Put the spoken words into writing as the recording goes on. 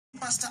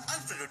Pastor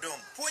Alfredo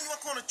Dong, puonj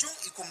wakono chung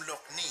ikum lok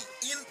ni,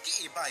 in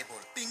ki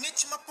Bible,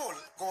 pingich mapol,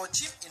 go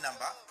chim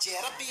inamba,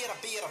 jera bira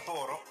bira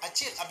boro,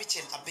 achil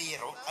abichen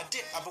abiro,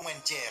 adet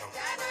abungen jero.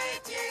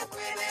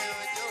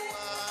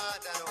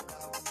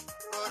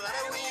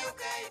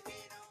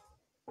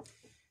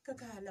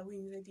 Kakala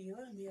wing radio,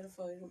 mir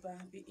for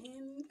Rubabi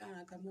in,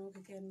 Kamo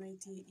Ken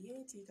Mighty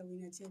Yeti,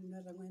 Kawina Chen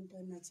Naramento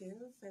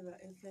Nachel, Feather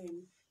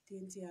Flame,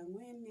 Tinti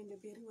Angwen, and the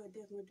Peru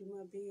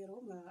Degmotuma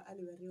Biro,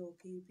 Alivario,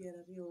 Ki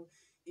Pierio,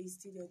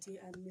 Studio T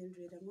and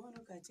Mildred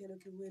Amono, Cachelo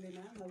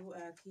Kiwilena, Mabu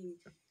Aki,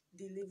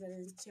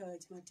 Deliverance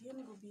Church,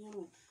 Martin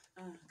Gubiano,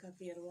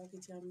 Capero,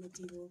 Wakicham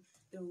Metigo,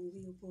 Don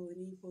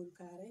Viuponi, Paul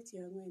Carret,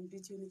 young and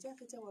between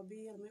Jackawa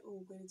Beer, me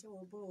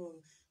Okwenichawa Ball,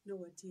 no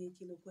what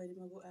kilo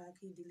Mabu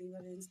Aki,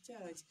 Deliverance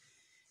Church.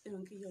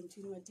 Donki yon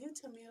chini watia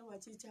chamira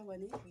wachicha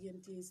wani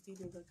yenti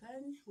studio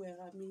bakani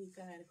where me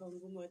kare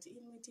kongumot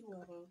imiti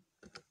waro.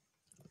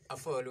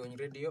 Following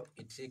radio,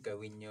 itika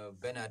winyo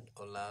Bernard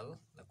Olal,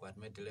 la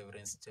kwatme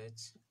Deliverance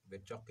Church,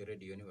 betchoki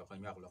radio ni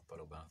wakanyak lok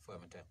paloba, fo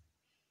amete.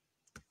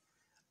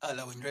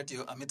 Ala win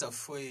radio amita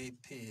foi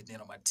pe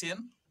Nino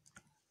Martin,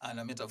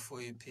 ana amita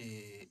foi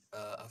pe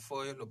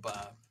foi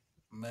loba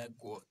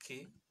megwo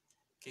ki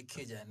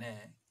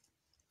jane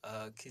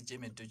ki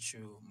jeme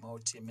duchu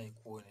mauti me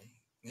kuone.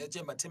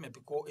 Ngeje matime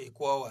piko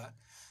ekwawa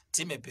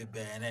time pe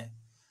bene.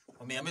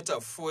 Omi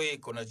amita foi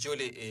kona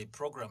jole e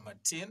program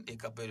Martin e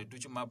kabere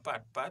duchu ma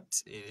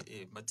pat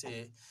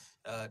mate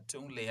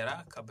tung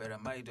lera kabera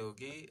maido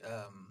gi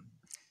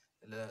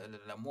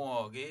la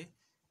moge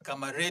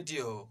kama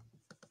radio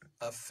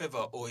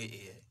favor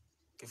oye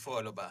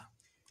kifolo ba.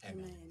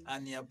 Amen.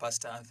 Ania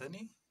Pastor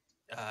Anthony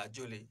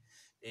Julie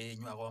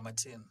nywa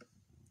Martin.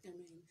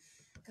 Amen.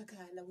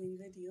 Kakala win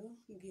radio,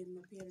 gin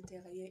mapira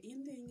tera ye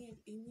indi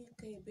inye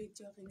kay big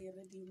joke ni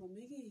radio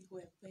mamigi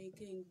we pay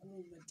king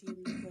gum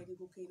matin kwani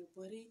ko kay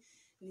bori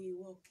ni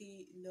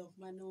woki lo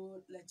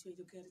mano la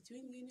chejo ker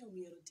chwingi ni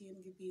omiro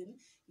tin gibin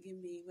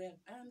gimi we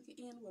an ki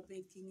in wa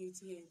big king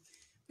etie.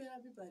 Pera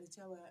everybody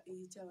chawa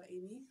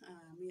ini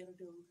miro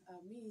do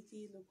mi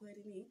ki lo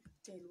kwani ni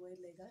telwe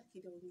lega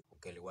kidoni.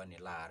 Keliwani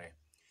lare.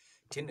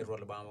 Tini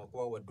rol bama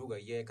kwa waduga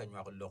ye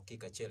kanywa loki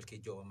ka chel ki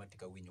jo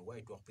matika winyo wa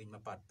itwa pin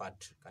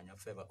pat kanya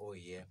favor o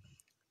ye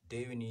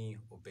devini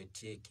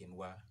obetie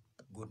kinwa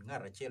good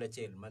ngara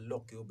chel ma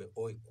loki obe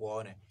o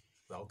kwone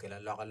wa okela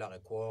laga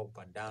kwa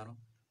padano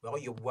wa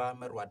yobwa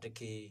merwate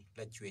ki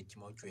la chwech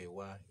mo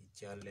chwewa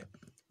ichale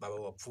baba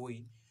wa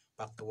pui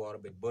pakto war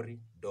be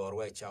bori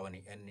dorwa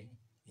chawani enni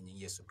in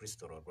Yesu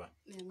Kristo rodwa.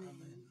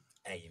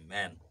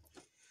 Amen.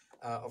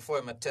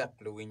 Ofo matek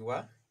lo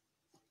winwa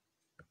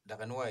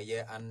dakanwa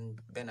ye an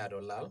Bernard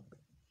Olal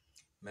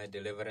me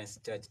Deliverance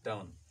Church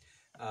Town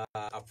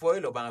afoy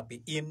lo bang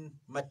pi in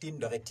matin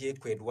do retie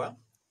kwedwa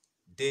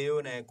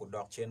deo ne ku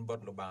dok chen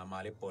bot lo bang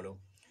mali polo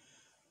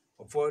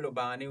afoy lo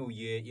bang ni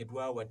uye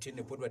idwa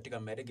watini put watika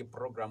medigi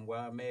program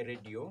wa me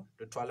radio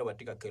to twala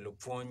watika kelo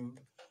pon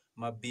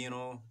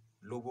mabino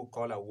lugu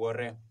kola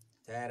wore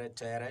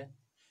tere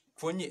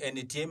fonyi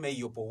enitie me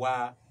yopo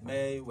wa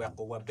me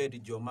weko wa bedi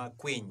joma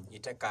queen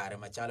itekare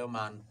machalo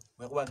man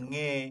wekwa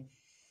nge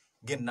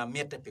gin na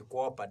miete pi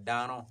kwa pa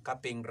dano ka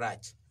ping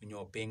rach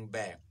nyo ping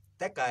be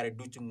te kare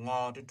duchu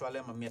ngo to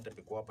twale ma miete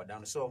pi kwa pa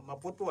dano so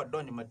maputu wa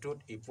donyo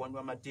matut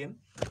ifonwa matin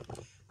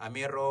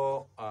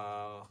amiro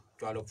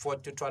twalo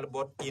fot to twalo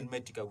bot in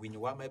metika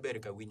winyo wa mebere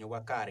ka winyo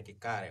wa kare ki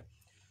kare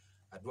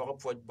adwoko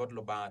fot bot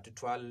lo ba to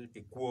twal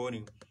pi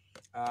kwoni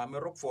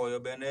amiro foyo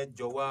bene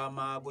jowa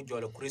ma go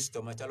jolo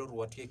Kristo ma chalo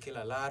ruoti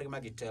kila lari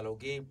magitelo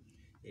gi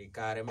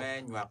kare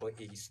me nywako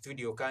i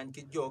studio kan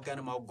ki jo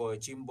kan ma go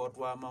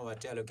chimbotwa ma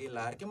watelo ki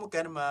lar ki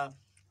muken ma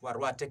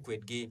warwate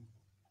kwedgi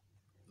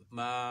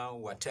ma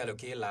watelo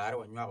ki lar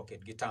wa nywako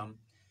kedgi tam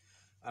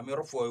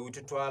amiro fo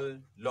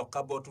utitwal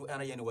lokabotu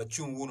ana yen wa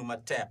chungunu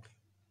matek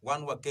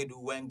wan wa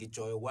kedu wengi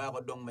choy wa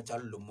go dong ma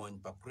chalo lumon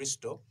pa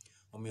Kristo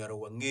omiro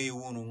wa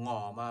ngeyunu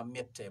ngo ma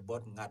mette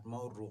bot ngat ma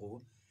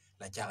ruhu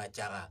la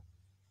chaga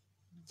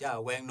ja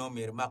weng no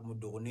mir mak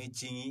mudugni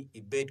chingi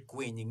ibet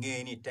kwenyi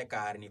ngeni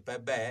tekar ni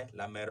pebe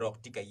la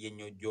merok tika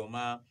yenyo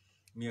joma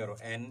miro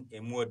en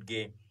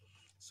emodge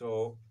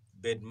so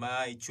bed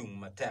ma ichung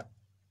matek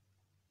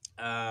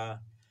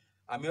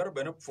amiro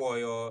beno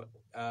foyo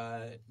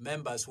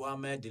members wa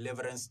me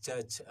Deliverance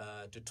Church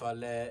to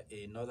tole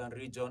in northern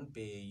region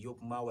pe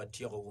yup ma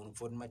watiro un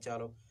fon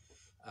machalo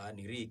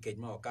ni ri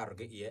kejma okaro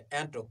ge ye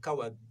ento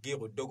kawa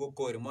giro dogo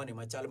kori moni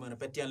machalo mena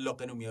petian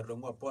lokeno miro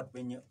ngo pot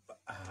penye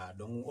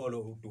dong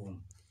olo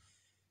dum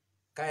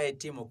kae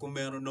timo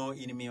kumeno no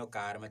in miyo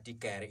kar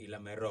matikere ila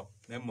mero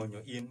me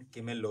monyo in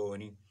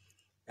kimeloni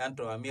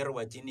anto amiro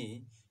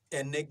wachini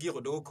enne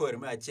giro do kor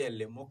ma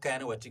achelle mo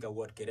kana watika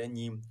wot kera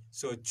nyim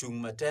so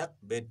chung matek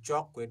bet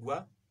chok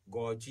kwedwa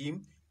go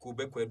chim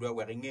kube kwedwa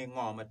waringe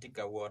ngo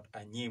matika wot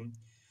anyim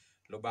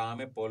lo ba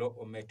me polo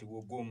ometi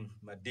wugum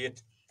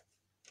madit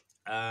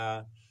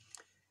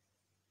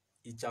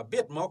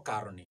ichabet mo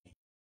karoni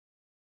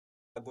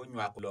go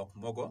nywak lok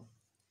mogo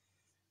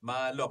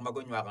ma lok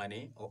mago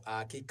nywagani o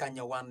ki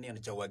kanya wan ni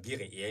cha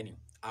wagire yeni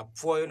a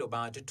poi lo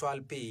ba to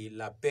 12 pi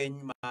la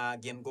peny ma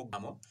gen go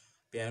gamo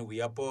pian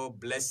we apo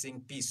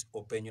blessing peace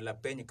openyo la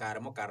peny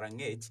karamo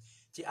karangech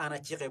ci ana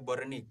chike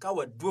borni ka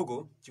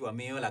waduogo ci wa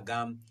miyo la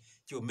gam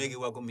ci o megi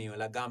wago miyo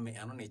la gam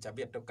eno ni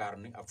chabet to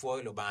karni a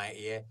poi lo ba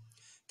ye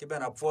ki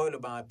ben a poi lo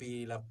ba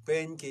pi la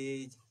peny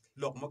ki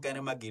lok mo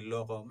kene magi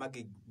loko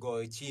magi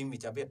go chimi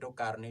chabet to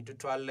karni to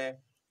 12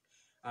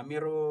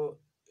 amiro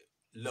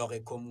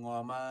loge kum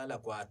ngoma la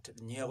kwat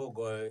nyego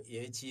go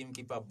ye chim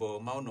ki pa bo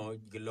mauno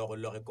gi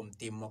loge kum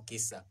timo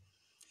kisa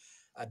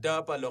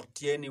adapa lok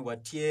tieni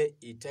watie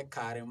ite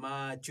kare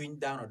ma chuny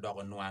dano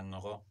dogo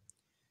nwango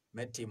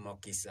metimo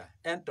kisa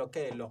ento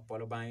ke lok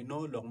polo bai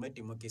no lok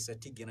metimo kisa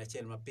tigina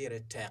chel ma pire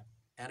tek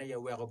ena ye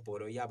wego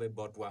polo yabe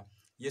botwa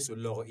yesu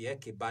logo ye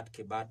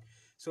kibat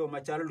so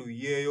machalo lu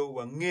yeyo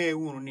wa nge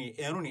unu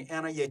ni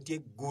ena ye tie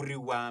guri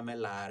wa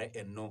melare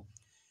eno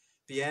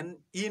pien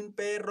in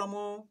pe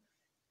romo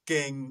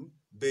keng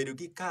bedo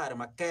ki kar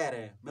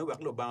makere me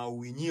wek lo ba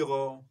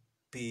winyiro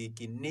pi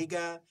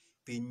kiniga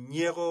pi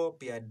nyego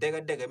pi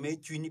adega me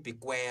chuni pi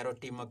kwero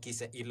timo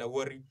kisa ila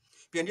wori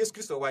pien Yesu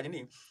Kristo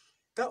wanyini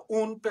ka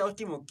un pe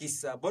timo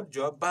kisa bot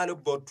jo balo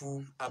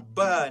botu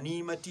aba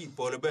ni mati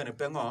polo bene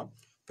pengo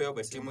pe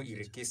obetimo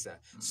iri kisa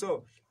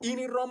so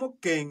ini romo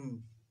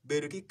keng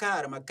bedo ki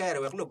kar makere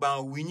wek lo ba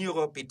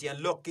winyiro pi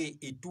tien loki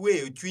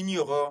itwe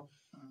chunyiro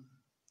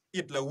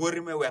it la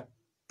wori me wek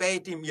pe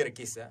tim iri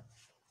kisa.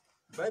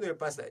 By the way,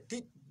 Pastor,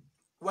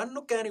 one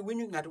no carry when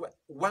you got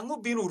one go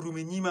bino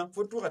ruminima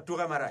for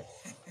tuga marai.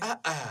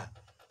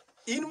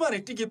 In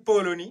money tiki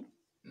poloni,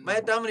 my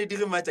tamani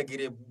digi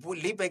matagire,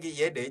 lipagi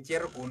yede,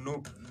 cher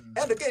unu.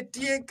 And the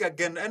take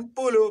again and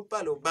polo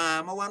palo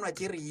bama one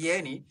cher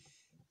yeni,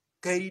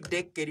 carry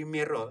deck carry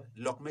mirror,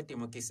 lock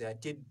metimokisa,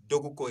 tit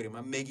dogu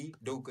korima, megi,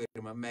 dogu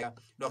korima mega,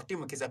 lock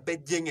timokisa,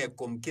 pet jenge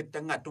cum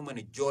kitanga too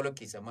many jolo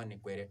kisa money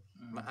quere,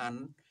 ma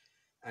an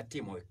a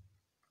timo.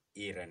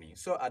 Irani.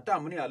 So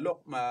atamuni a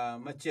lok ma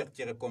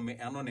chere kome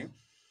anone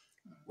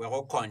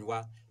wero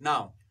konywa.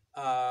 Now,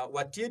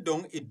 watie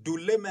dong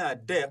idule me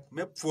adek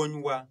me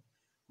pwonywa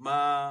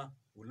ma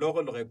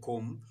logo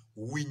kom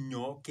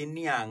winyo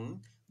kinyang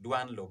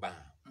duan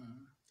loba.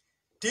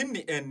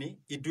 Tini eni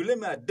idule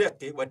me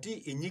adek wati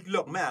inyik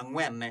lok me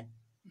angwene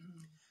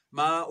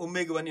ma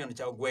umegi wani on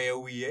cha gwe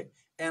wiye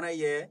ena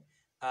ye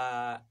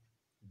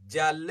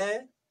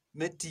jale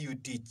me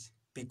tiyutich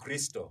pi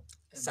Kristo.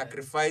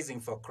 Sacrificing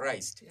for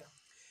Christ.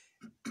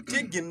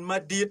 Tigin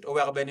madit o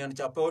warbenion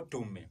chapo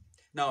tumme.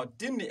 Now,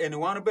 tini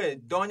anyone be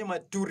donyo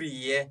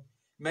maturiye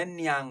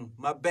menyang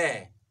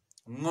mabe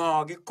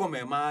ngogi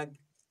kome ma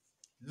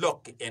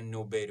lock en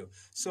nobedo.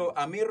 So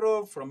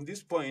amiro from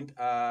this point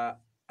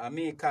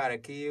ami kare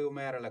ki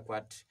umera la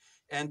kwat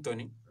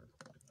Anthony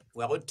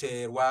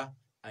wagoterwa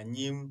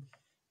anyim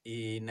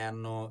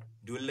inano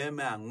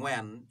duleme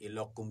angwen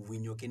ilokum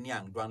winyo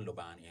kinyang dwan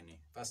loban eni.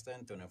 Pastor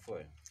Anthony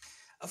Foy.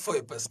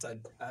 For Pastor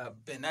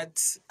Bennett,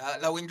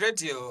 la win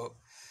radio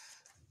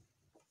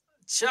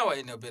chawa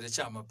ino bere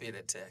chama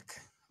bere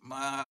tek.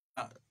 Ma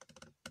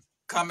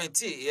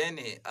committee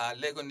yeni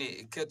lego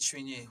ni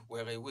ketchwini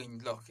were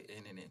win lock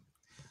enini.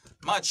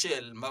 Ma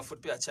chel ma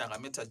futpi achanga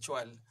meta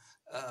chwal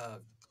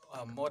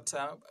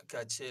mota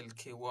ka chel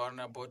ki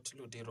warna bot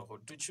ludiro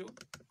duchu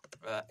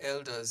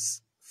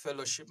elders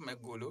fellowship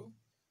megulu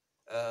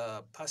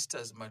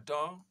pastors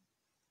madon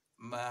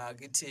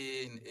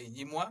magiti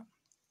nyimwa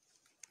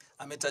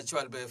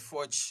Ametachual be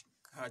forge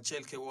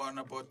chelke one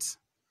about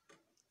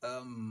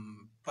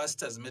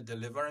pastors made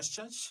Deliverance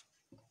Church,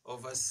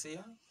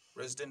 overseer,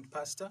 resident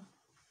pastor,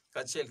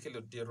 Kachelke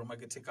lo di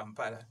Romagiti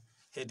Kampala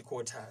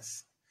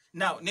headquarters.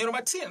 Now,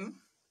 Niromatin,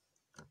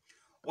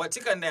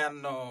 watika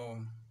no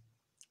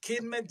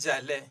kin me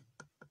jale,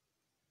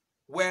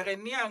 where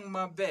nyang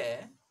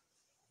mabe,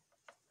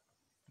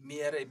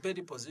 miere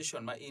bedi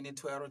position ma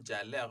initwero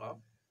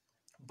jalero,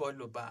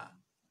 boluba.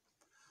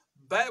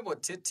 Bible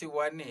titi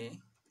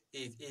wani,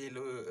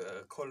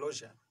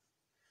 Colossians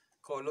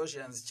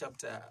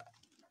chapter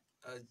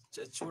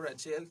chura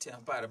chel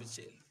tiampara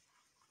bichel.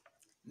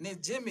 Ne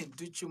jemi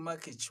duchuma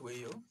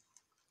kichweyo,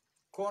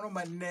 kono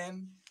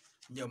manen,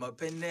 nyoma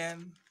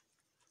penen,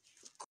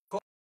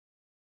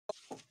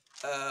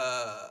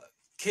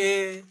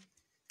 ke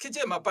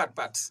jema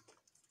pat.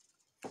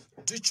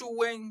 Duchu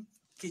wen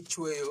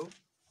kichweyo,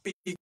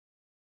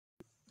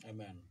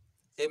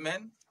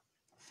 Amen.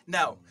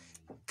 Now,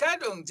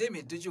 kadong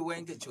jemi duchu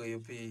wen kichweyo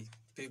pi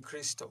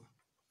Kristo.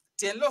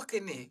 Tien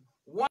lokini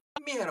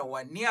wamiera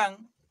wanyang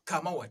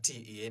kama wati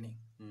ieni.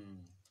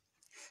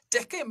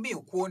 Teke mi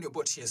ukuoni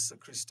about Yesu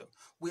Kristo.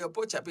 We are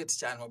both a bit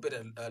chan a bit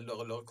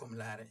logo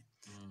kumlare.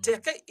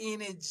 Teke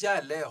ini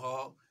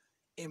jaleho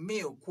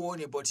mi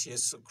ukuoni about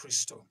Yesu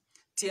Kristo.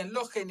 Tien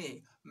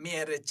lokini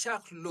mere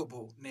chak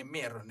lubu ne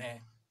mero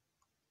ne.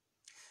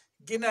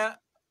 Gina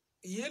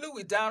yelu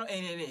widano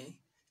enini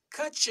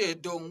kache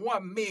don wa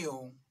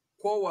miu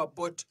kwa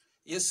wabot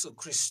Yesu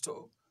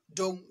Kristo.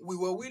 Don we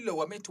were willow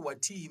wa metu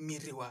wati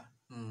miriwa.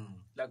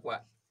 Like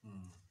what?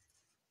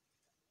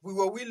 We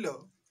were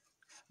willow.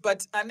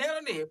 But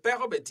aneloni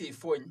pero beti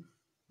phone.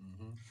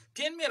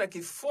 Pien mira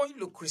ki foi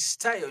lo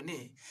Kristayo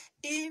ni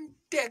in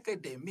teke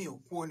de mi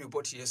kuoni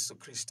bot Yesu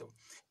Kristo.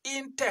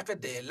 In teke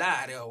de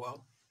lare wa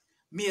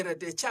mira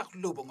de chak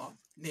lubongo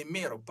ni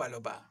miro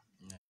paloba.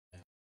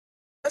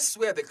 That's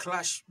where the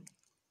clash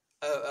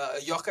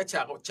yoka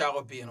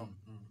chago bino.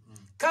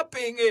 Ka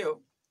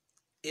pingeo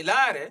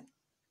ilare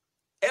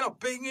eno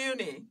pingeo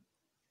ni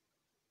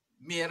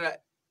mira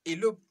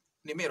ilup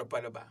ni miro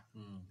paloba.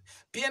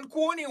 Pien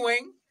kuoni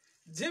weng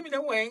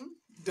jimina weng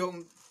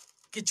dong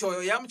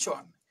kichoyo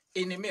yamchon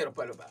ini miro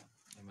paloba.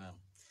 Amen.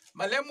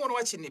 Malemon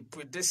watching ni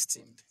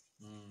predestined.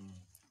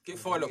 Ki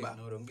follow ba.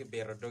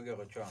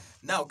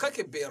 Now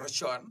kake bero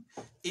chon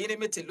ini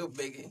mete lub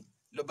mege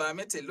loba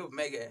mete lub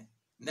mege.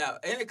 Now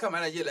any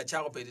kamana yela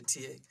chago pe de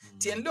tie.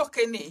 Tien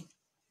loke ni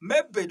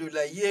mebedu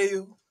la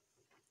yeyu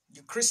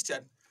you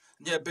Christian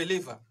you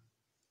believer.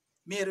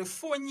 Mere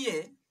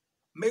fonye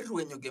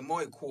meruenyo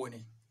gemoy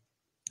kuoni.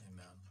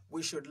 Amen.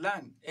 We should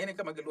learn any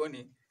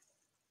kamageloni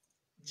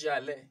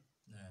jale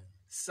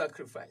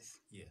sacrifice.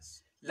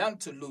 Yes. Learn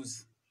to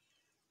lose.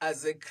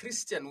 As a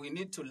Christian, we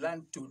need to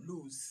learn to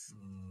lose.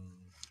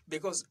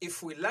 Because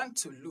if we learn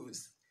to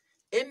lose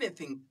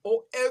anything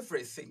or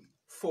everything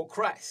for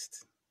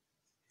Christ,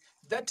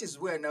 that is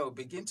where now we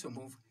begin to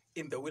move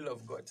in the will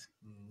of God.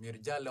 That's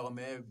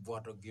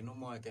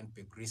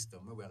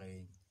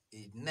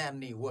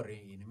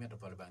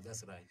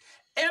right.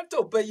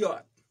 Ento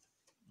beyond.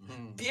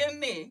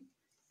 Pieni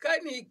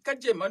kani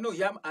kajemano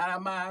yam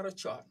amaro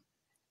chon.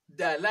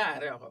 Da la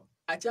rego.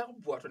 Acha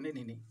boto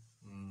nini.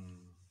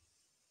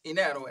 In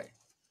that way.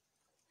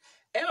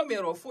 Eno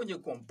mero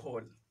funye kon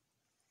Paul.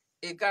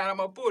 E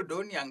karama Paul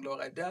don yang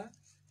logada.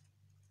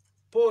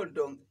 Paul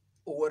don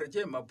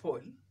owarje ma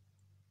Paul.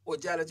 O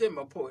jalaje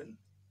ma Paul.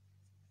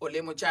 O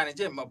lemo chane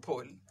je ma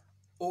Paul.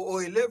 O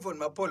 11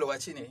 ma Paul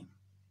wachine.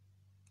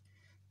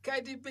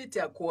 Kadi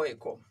bete akwo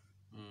eko.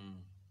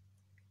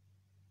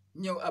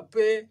 Nyo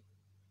ape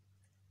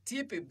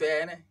tipi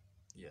bene.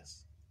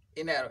 Yes.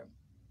 In that way.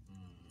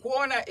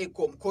 Kuona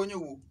ekom konyo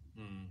wu.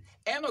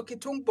 Eno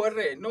kitung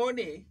bore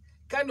noni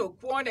kano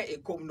kuona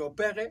ekom no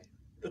pere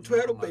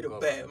tuero bedo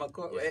be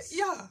mako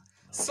yeah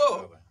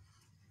so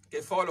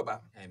ke follow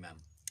ba. Amen.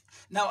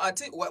 Now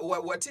ati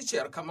what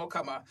teacher kama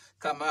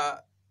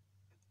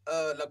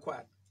la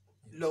kwa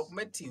lo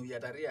meti ya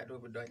daria do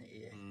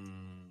bedonye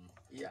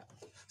yeah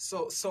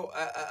so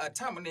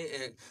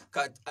atamni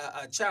ka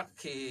a chak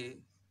ki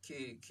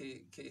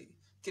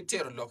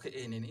tero lo ke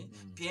enini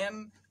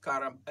bien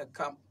kara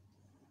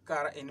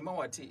enima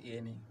wati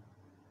eni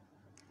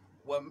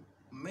wa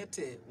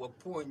mete wa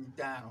point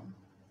down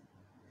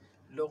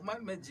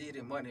lokman me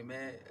jiri money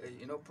me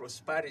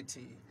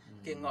prosperity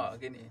king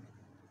again.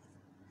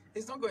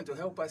 It's not going to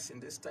help us in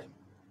this time.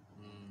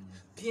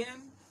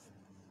 Bien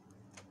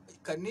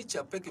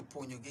kanicha peke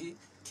punyugi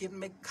kid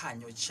me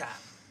kanyo chan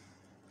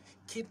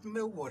kid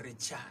me worry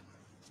chan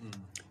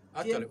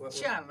Actually,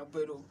 chan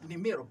pero ni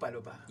mero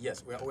paloba.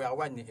 Yes, we are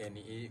one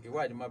any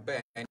my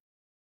band.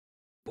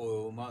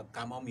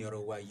 Kama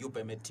miro wa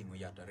yupe metingu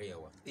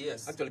yatarewa.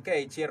 Yes. Actually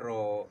kai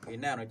chiro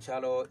inano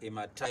chalo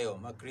imatayo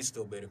ma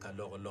Kristo berka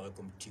logo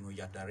kumtingu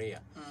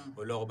yatarea.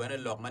 O logo bene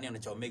logo mani na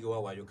chao megi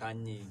wa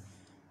yukanyi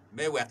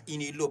mewa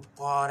ini lup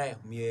kore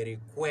mieri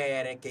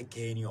kwere ke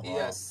kenyo.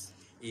 Yes.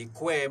 I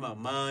kwe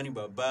mamani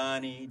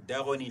babani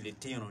dagoni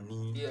litino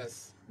ni.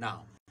 Yes.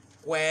 Now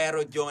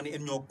kwero Johnny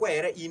in your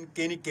kwere in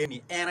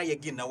keni ena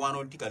yagin na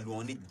wano tika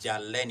luondi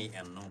jaleni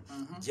eno.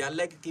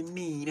 Jalek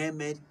kimine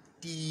me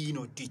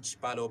tino teach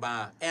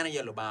paloba ena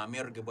yelo ba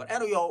merge bor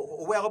eno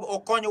yo wego o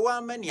konyo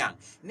wa menyang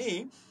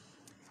ni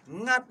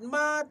ngat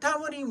ma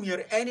tamani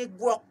mir eni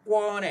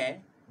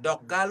gwokwone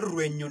dogal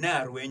ruenyo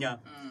na ruenya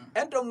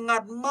ento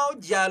ngat ma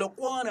jalo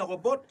kwone go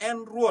bot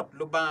en ruot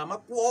lo ba ma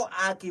kwo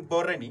aki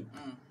boreni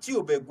chi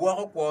obe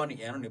gwo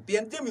kwoni eno ni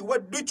pien jemi wa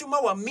duchu ma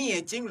wa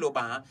mie ching lo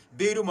ba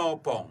beru ma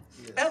opong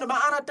eno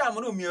ma ana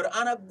tamanu mir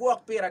ana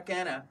gwok pira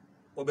kena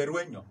obe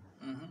ruenyo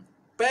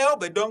peo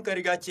be don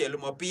kariga chelo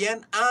mo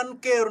pien an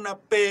kerna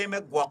pe me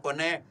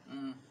gwakone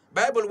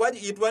Bible waji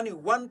itwani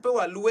wan pe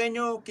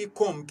waluenyo ki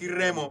kom ki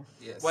remo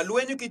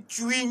waluenyo ki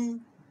chwin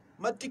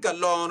matika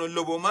lono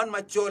lobo man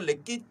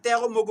machole ki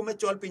tego mogo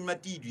machol pin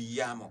matidu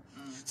yamo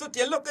so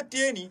tielo ka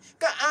tieni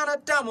ka ana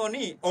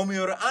tamoni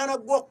omior ana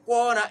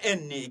gwakwona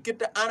enni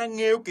kita ana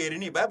ngeu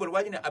kerini Bible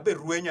waji ne abe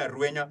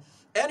ruenya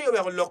eni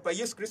obe lok pa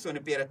Yesu Kristo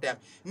ni pere tek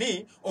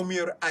ni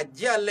omior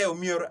ajale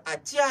omior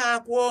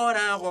acha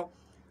kwona go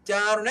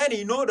Charu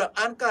neni noda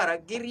ankara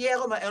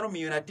giriego ma eno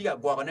mi na tiga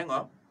gwagone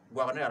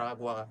ra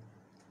gwaga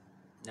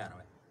nyano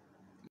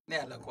Ne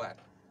ala kwat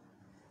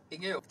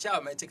ingeyo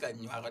cha me tika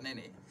nywago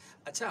nene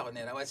a cha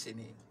ne na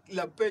wachini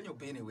la penyo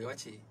bini we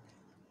wachi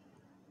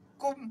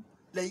kum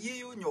la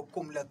yiyu nyo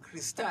kum la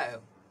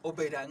Kristayo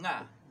obeda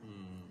nga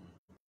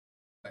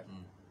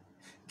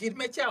gid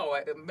me cha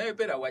me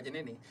bera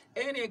wajineni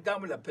eni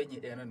gamu la penyi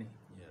eno ni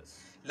yes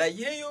la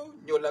yiyu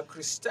nyo la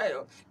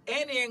Kristayo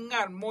eni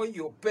ngar mo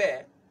yo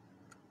pe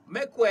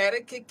me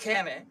kwere ki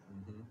kene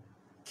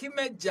ki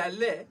me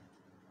jale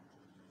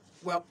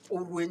wa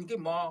urwen ki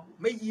mo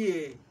me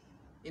ye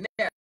ine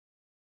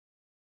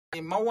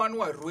ma wan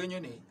wa ruenyo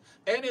ni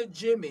ene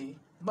Jimmy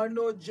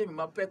mano Jimmy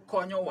ma pe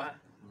konyo wa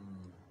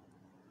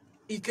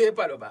ike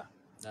palo ba.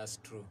 That's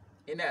true.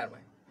 Inerwe.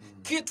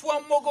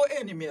 Kitwa mogo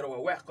eni miro wa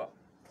weko.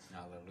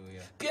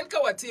 Hallelujah. Pien ka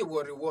wati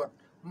wo reward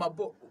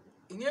mabo.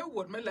 Inge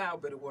word me la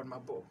be reward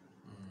mabo.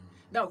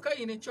 Now ka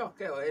ini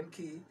choke o en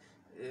ki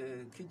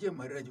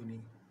Jimmy rajuni.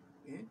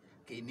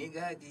 Ki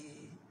niga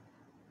gi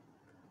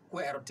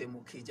kwero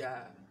temu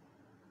kija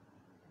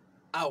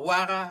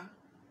awara.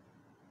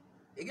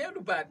 Inge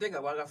du ba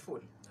dega waga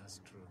full. That's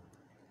true.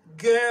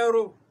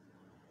 Gero.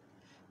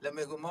 La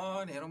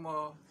megumo ni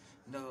mo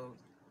no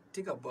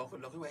tika boko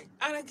lo we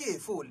ana ge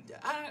full ja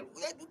ana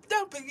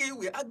da pege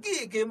we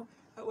agi game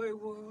we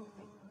wo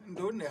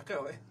ndo ne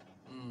ka we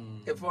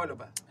e follow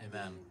ba.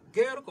 Amen.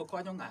 Gero ko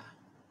konyo nga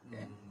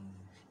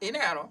ine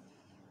aro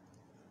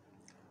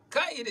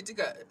ka ine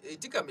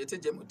tika mete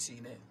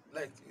jemutine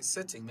like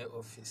setting my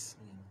office.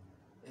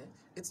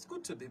 It's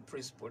good to be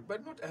principled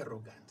but not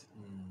arrogant.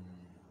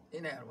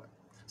 Ine aro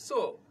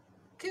so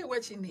ke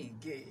wachi ni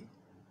ge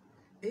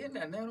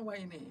ina neno wa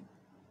ine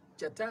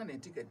chatane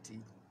tikati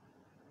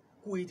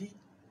kwedi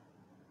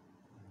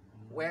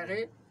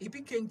where it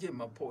became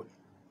Jim Paul.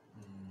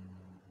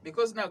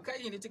 Because now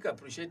kai ni tika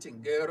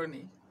appreciating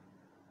geroni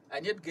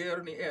and yet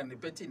geroni ni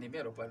peti ni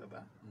mero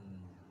palaba.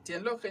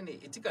 Tien loke ni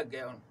itika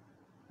geron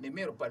ni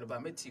mero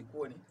palaba meti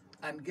kuoni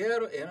and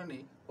gero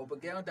ni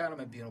obegero dano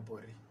me bino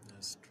bori.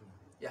 That's true.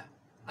 Yeah.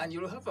 And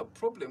you'll have a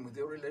problem with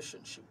your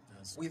relationship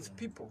with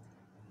people.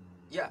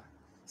 Yeah.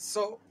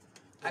 So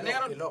and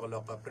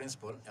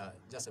principle,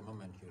 just a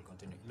moment, you'll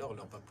continue.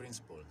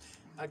 Principle.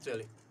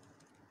 Actually,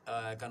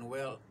 I can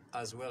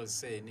as well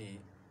say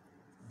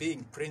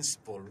being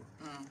principle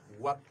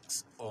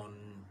works on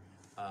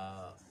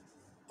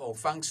or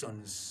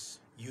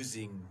functions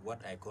using what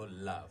I call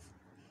love.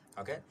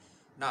 Okay?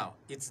 Now,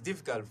 it's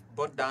difficult,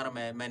 but down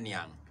men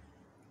young.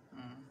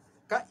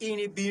 Ka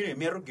ini bini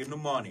mero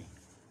ginu money.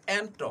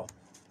 Ento,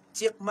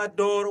 chik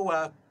madoro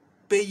wa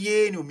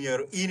peye nu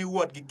miero ini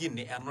wot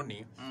gigini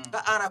anoni.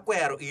 Ka ana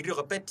kwero iri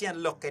ko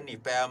petian loke ni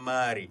pe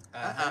amari.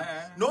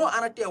 No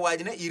ana te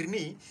wajina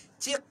irni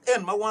chik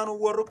en mawano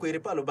woro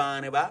kwere palo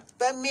bane ba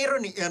pe miro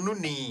ni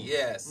anuni.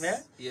 Yes.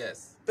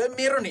 Yes. Pe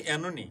miro ni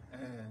anuni.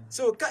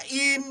 So ka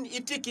in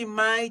itiki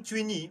mai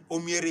chwinyi o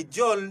miere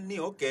jol ni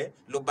okay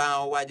lo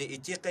ba waje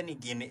ichike ni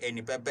gini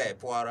eni pe be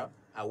pora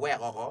a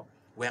weko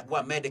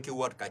wa mediki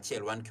wot ka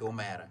chel wan ki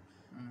umera.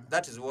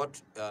 That is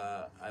what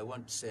I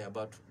want to say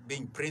about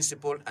being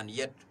principled and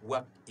yet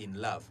work in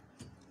love.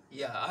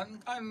 Yeah,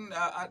 and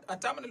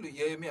atamana lu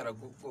ye mera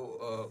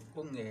go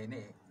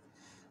ngene.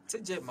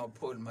 Teje ma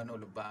Paul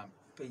manolo ba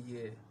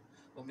peye.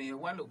 O me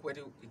wan lo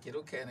kwedi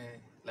ikero kene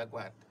like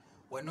what?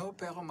 Wano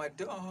pero ma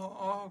do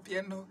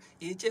piano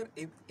icher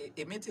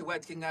emete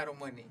wat ki ngaro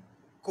money.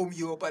 Kom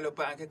yo palo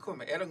banke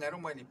come ero ngaro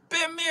money.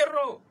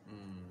 Pemiro.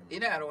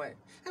 Ina arwa.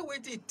 E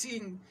weti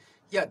ting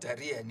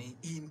yataria ni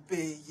in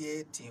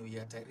peye ting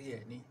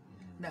yataria ni.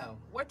 Now,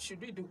 what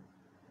should we do?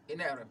 In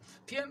Aaron,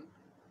 Pian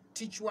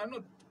teach one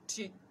not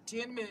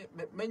tien me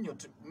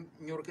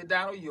nyorke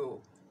dano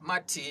yo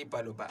mati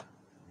paluba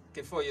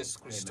before yes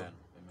Christo.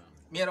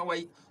 Mira wa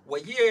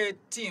ye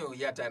tio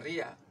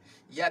yataria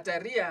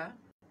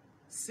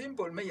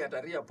simple me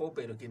yataria po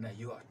pero kina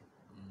yor.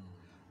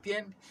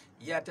 Pian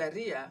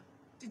yataria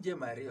tije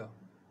Mario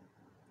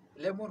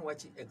lemon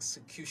wachi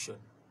execution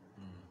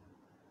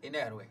in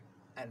airway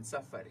and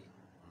safari.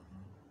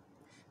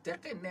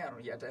 Take nero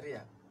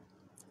yataria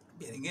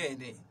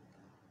Bingene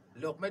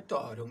look me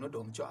to no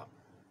dong job.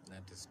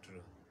 That is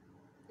true.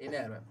 In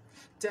error.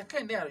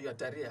 Take near your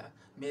taria,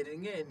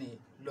 meringene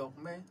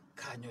look me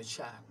canyo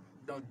chan,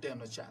 no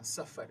deno chan,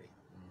 safari,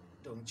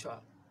 dong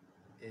job.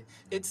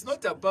 It's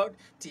not about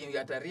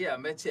Yataria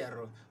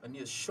Metero on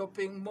your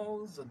shopping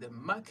malls, on the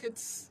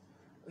markets,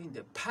 in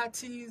the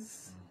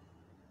parties.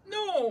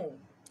 No.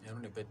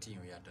 Any petit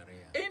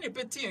Yataria. Any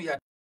petit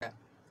Yataria.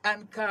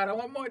 And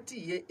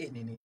Karawamoti ye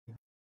enini.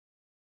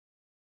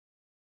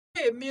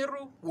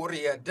 Miru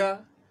warrior da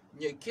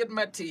nye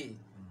kidmati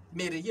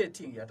miri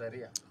yeti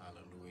yataria.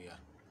 Hallelujah.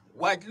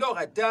 Waj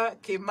loga da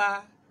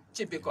kima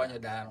chipi konya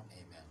dano.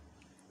 Amen.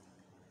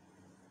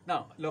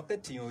 Now, look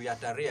at you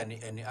yataria ni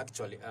any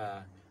actually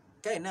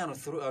kay nano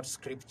throughout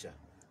scripture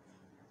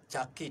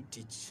chaki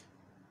teach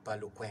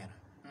palukwena.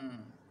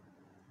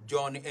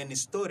 John any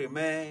story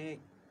me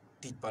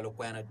teach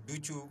palukwena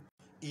duchu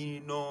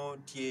ino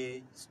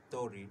tie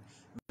story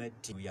me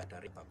ti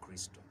yataria pa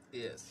Kristo.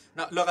 Yes.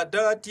 Now, look at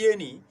that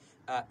tieni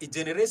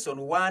generation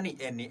one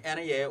and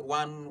ye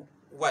one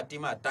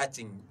watima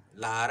touching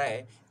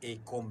lare e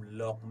kum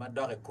lok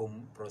madore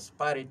kum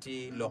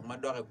prosperity lok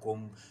madore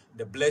kum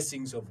the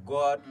blessings of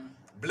God.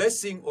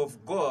 Blessing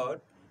of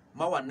God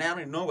mawa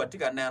nano no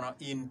watika nano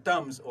in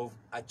terms of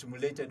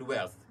accumulated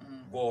wealth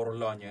gor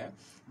lonye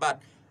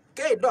but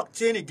kay dok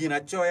tieni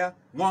gina choya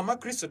ngoma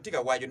Kristo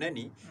tika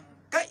wajuneni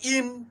ka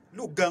in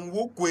lugang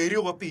wu kweri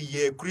wopi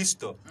ye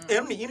Kristo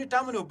emni ini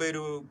tamano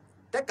beru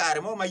te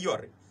kare mo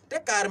mayor te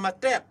kare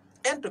matek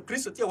ento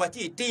Kristo tia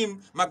wati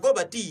team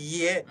magoba ti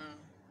ye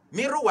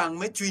miro wang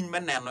me chuny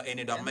maneno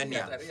eni dong En menia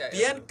yataria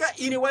pien ero. ka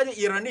ini waje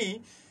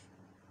irani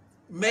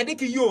medi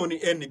ki yoni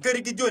eni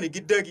keri ki joni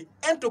gidagi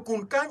ento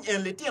kun kan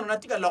en le tieno na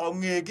tika lo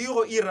ngegi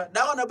go ira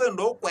dago na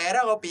bendo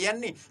kwera go pien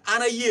ni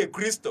ana ye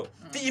Kristo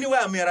ti ini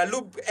wa mera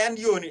lub en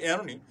yoni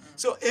enuni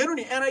so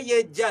enuni ana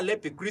ye jale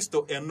pi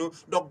Kristo enu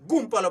dok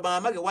gumpa lo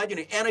ba mage waje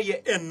ni ana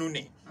ye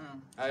enuni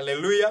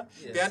hallelujah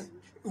Yes. pien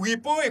we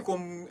poi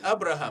kum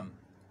Abraham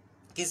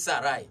ki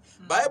Sarai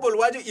Bible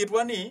waje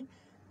itwani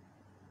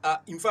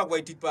in fact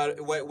wai tipa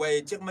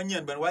wai check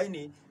manyen ban wai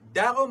ni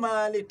dago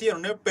ma le tieno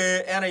ne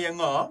pe ana ye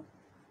ngo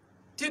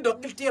ti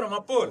dok il tiro ma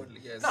pol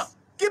Yes. now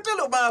kita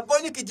lo ba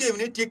gonyi ki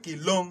jemi ti ki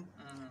long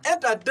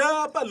eta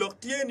da pa lok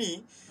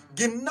tieni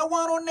gin na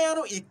waro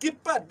nero I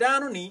kit pa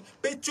dano ni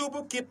pe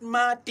chubu kit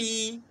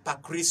mati pa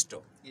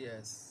Kristo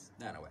Yes.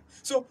 nana we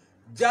so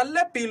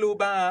jalle pilu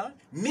ba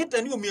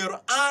mitani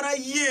umiero ana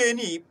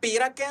yeni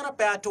pira kena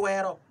pe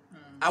atwero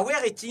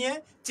awere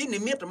chie ti ni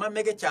mit ma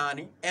mege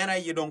chani ana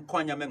yidon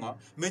konya mengo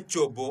me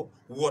chobo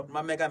wot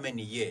ma mega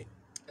meni ye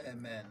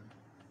Amen.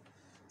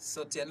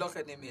 So tien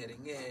loke ni meri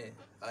nge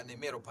ni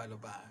mero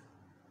paloba.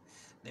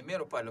 Ni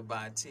mero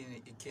paloba ti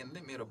iken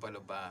ni mero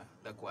paloba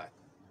la kwa.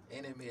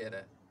 Ene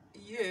mera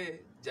ye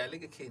jale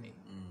ke kini.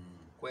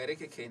 Kwere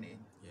ke kini.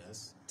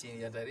 yes Tien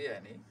yataria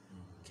ni.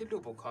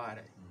 Kilupo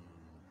kare.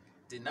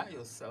 Deny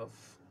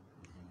yourself.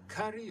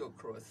 Carry your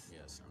cross.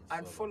 yes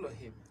And follow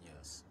him.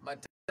 yes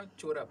Matan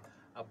chura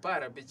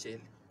apara bichel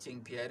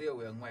ching piario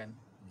we ngwen.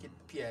 Kit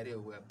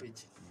piario we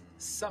bich.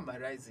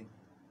 Summarizing.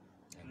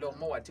 Lo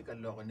mo watika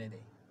lo nene.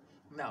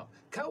 Now,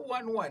 ka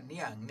one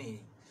yang ni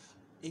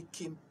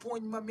ikin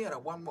point mamera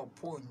one more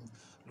point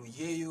lu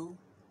yeyu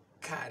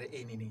kare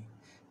enini.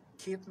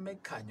 Kit me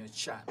kanyo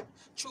chan.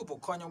 Chupo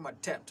konyo ma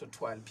 10 to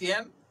 12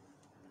 pm.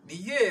 Ni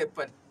ye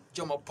pa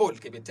jomo pol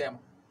ke betemo.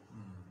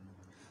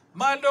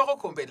 Ma loko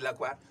kombe la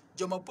kwa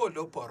jomo pol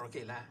lo poro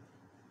ke la.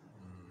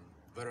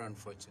 very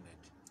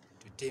unfortunate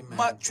to team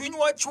Ma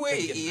chunwa chwe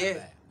Thinking ye.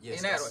 about it.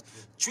 Yes, Inero. yes.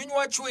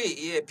 Chunwa chwe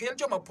ye pien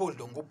jomo pol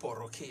lo ngu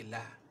poro ke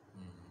la.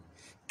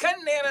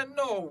 Kanera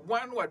no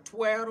one wa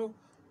twero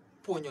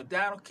ponyo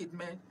dano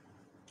kidme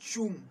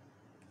chung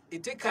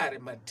ite kare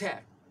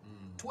matek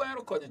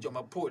twero konyo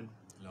joma pol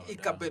Lower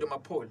ikabedo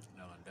mapol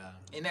no da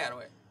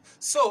inero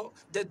so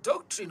the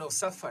doctrine of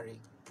suffering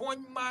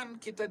pony man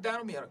kita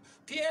dano miro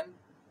pien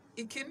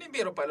ikini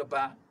miro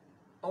paloba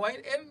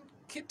owain en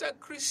kita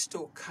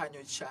Kristo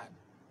kanyo chan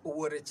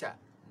uwore cha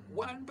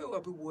wan be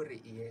wabi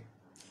wore iye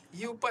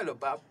yu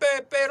paloba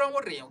pero mo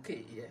riyo ke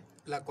iye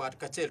la kwat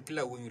kachel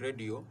kila wing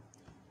radio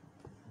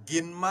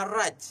gin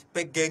marach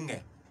pe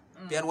genge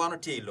pian wano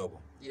ti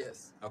lobo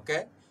yes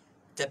okay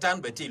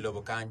chatan be ti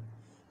lobo kan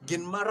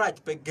gin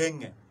marach pe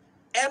genge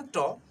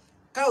ento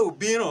ka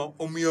ubino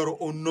omioro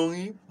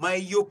onongi mai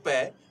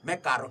yupe me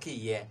karo ki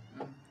ye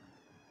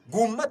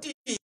gumati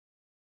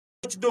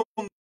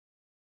dong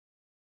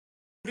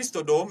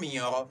Kristo do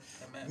mioro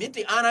Amen.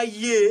 miti ana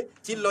ye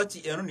ti lochi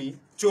enuni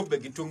chobe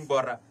gitung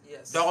bora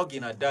Yes. dogo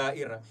gina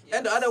daira Yes.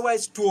 and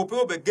otherwise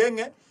tuope be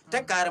genge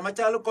te kare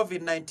machalo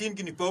COVID-19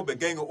 gini po be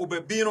genge ube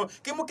bino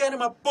kimu kene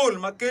ma pol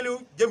ma kelu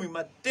jemi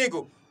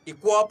matego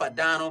ikwo pa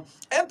dano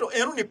ento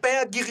enuni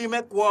pe giri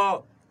me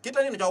kwo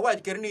kita ni jawa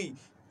kerni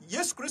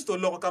Yesu Kristo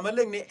loko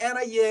kamaleng ni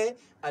ena ye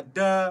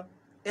ada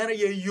ena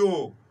ye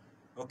yo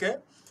okay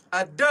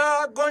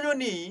ada gonyo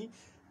ni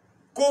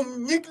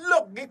kum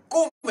nyiklok gi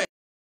kume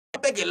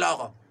pegi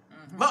logo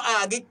ma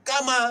agi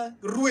kama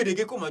ruede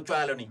ge kuma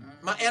chwalo ni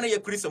ma ena ye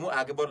Kristo mu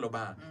agi borlo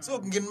ba so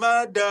ngin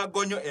ma da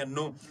gonyo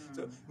enno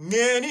so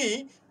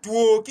ngeni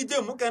tuo ki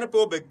jemu kana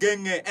po be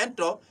genge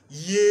ento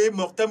ye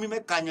moktami me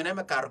kanyo ne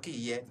me karo ki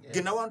ye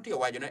gina wan ti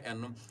wajo ne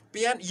enno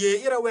pian ye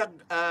ira we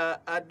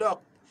a dok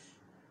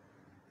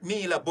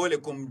mi la bole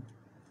kum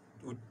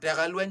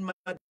utagalwen ma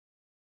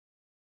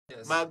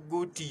yes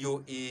magu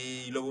tiyo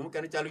lobo mu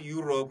kana chalo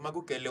Europe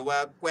magu kele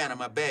wa kwena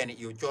ma beni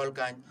yo chol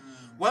kan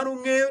wanu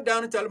ngeo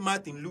down chal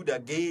Martin Luther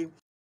Gay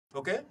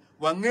okay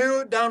wa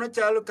ngeo down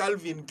chal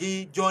Calvin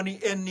Gay Johnny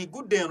Enni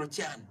gudeno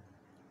chan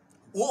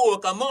wo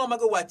ka mo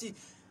maga wachi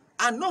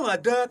ano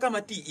ada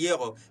kama ti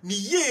yero ni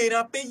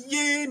yera pe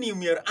ye ni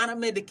mier ana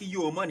mede ki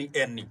yo mani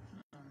enni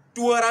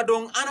tuara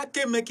dong ana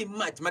keme ki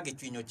match magi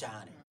twinyo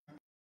chane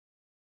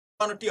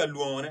ano ti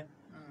aluone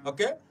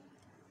okay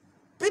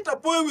Peter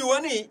poe wi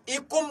wani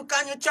ikum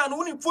kanyo chan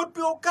uni fut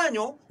pio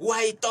kanyo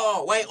wai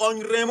to wai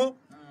on remo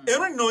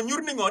ero no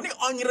nyurni ngoni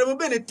on remo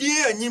bene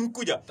tie anyim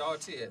kuja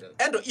Tauti edo.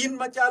 endo in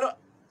machalo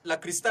la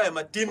kristale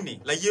matini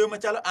la yew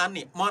machalo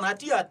ani mona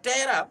ti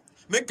atera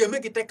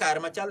meke te kar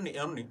machalo ni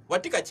enni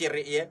watika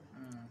chiri ye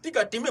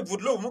tika time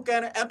budlo mu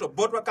kene ento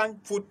bodwa kan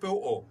fut pio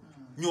o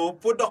nyo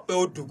podok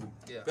pio dugu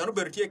Yeah. pio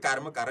ber tie kar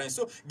ma karan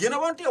so gena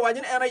wonti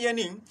wajin era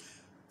yenin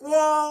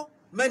kwo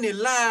meni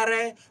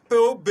lare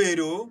pio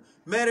bedo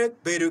mere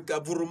bedo ka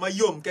buruma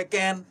yom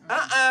keken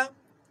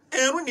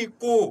enu ni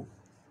ko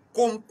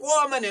kum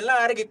kwa mane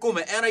lare ki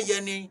kuma era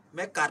yeni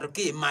me kar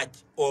ki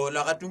match o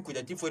la gatun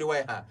kuja ti fori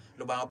wai ha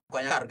lo ba ko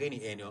ya kar geni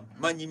enyo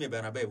manyi me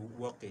bana be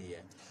woke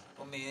ye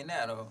Omi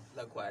enero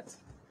la kwat.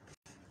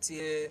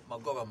 Tie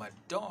magoba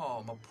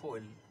madon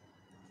mapol.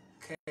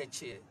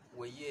 keche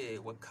waye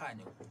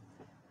wakanyo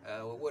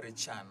wawore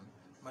chan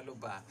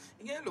maluba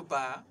inge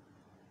luba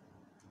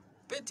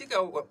petika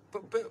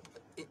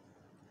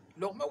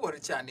lok ma wore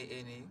chan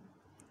eni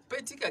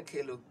petika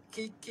kelo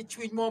ki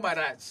chwiny mo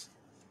marach.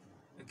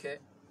 Okay,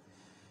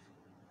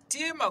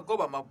 tie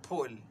magoba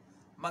mapol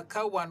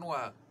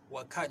makawanwa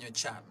wakanyo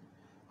chan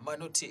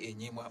manoti e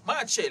nyimwa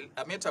machel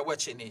ameta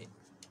wachini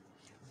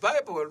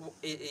Bible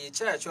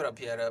cha chora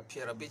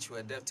piera beach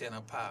we def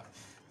tena pa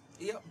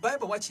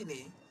Bible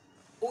wachini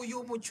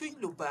oyo mo chwiny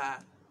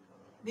luba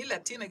ni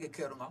latina ge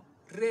kerongo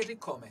ready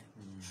come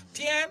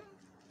pien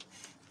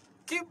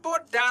ki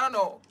bot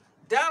dano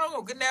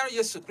gnero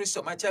Yesu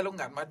Kristo machalo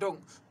ngan madong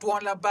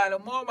tuon la balo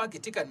mo ma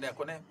gitika ne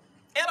kone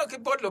eno ki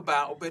bot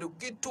luba obedo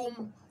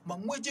gitum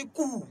mangweje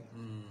ku.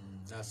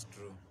 That's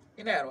true.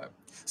 Inero.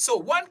 So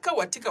one ka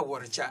watika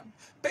worchan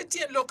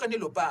petien lokani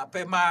luba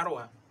pe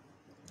marwa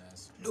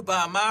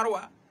luba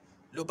marwa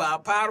luba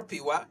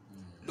parpiwa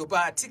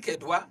luba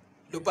tikedwa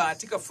luba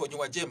tika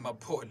fonywa jemma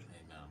Paul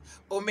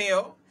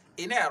omeo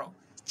inero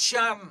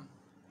chan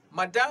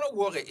madano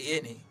woge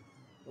eni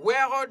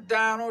wero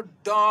dano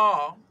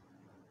do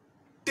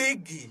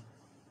tegi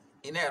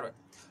inero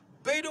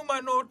bedu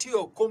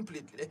manotio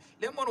complete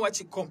lemon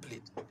wachi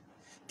complete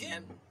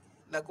tien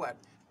la kwat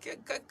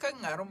ka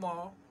ngaro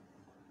mo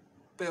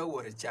pe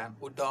wore chan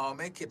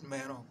udome kit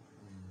meno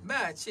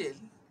ma chil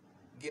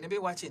gine be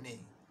wachi ni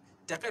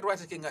takat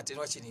wata ke ngati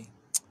wachi ni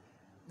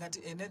ngati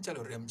enen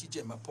chalo rem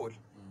jije mapol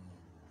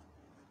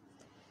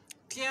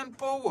tien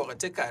po woge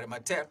te kare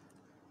matek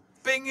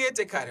penge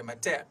te kare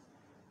matek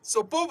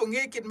so po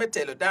bunge kit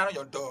metelo dano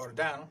yon dor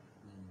dano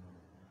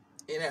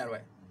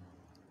inerwe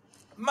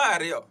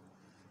Mario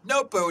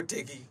no po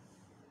tegi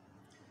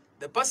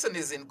the person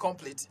is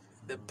incomplete,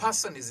 the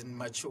person is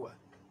immature.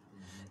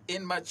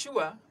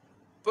 Immature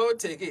po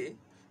tegi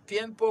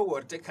pien po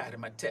worte kare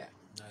matek.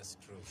 That's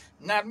true.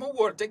 Ngan mo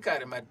worte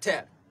kare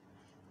matek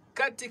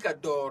katika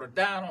dor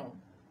dano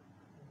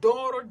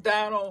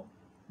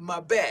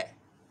mabe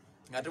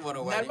Ngatu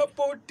mono ngan waji. mo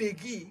po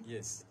tegi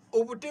Yes.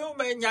 ubuteo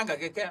me nyanga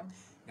keken.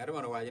 Ngatu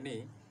mono waji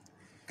ni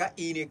ka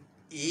ini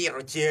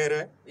iro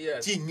chere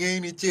Yes. chi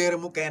ngeni chere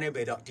mu kene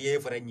be dok tie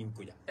fere nyim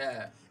kuja.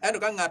 Eh. Endo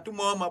ka ngatu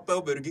mo ma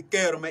pe beru gi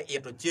kero me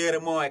ito chere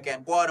mo e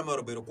ken kwa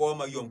mo beru kwa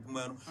ma yom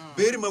kumeno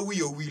beru ma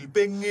wiyo wil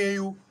pe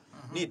ngeyu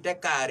ni te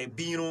kare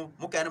bino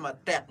mu kene ma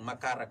tek ma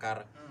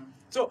kara.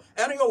 So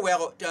eno yo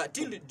wego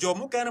til jo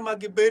mu kene ma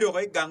gi beru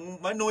ga gang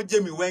ma no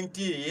jemi wen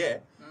ti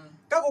ye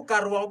ka ko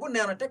karwa ko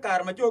neno te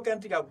kare ma jo ken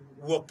ti ga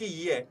woki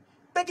ye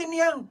pe ki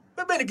niang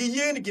pe ben gi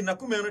yeni gi na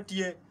kumeno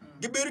tie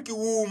gi beru ki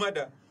wu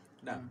mada.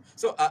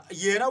 So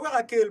yena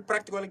wega kel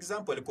practical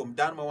example kom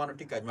dan ma wano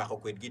tika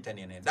nyako kwet gita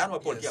nene dan ma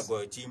pol kia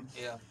go chim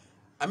Yeah.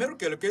 ameru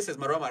kelo cases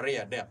maroma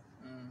rea de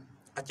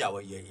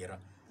achawa ye ira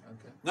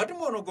Okay. ngati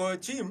mono go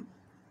chim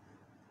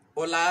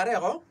o lare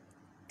go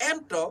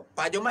ento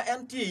pa joma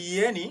enti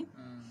yeni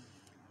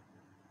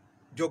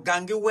jo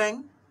gangi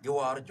weng gi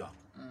war jo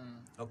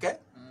okay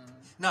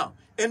now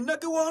en na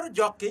gi war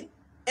joki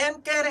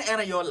en kere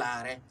era yo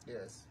lare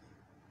Yes.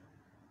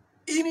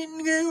 ini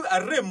ngeyu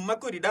arem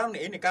makodi dan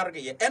ini karge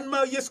ye en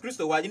ma Yesu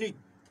Kristo wajini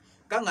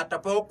ka ngata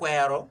po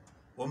kwero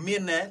o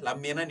mine la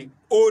mina ni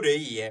ode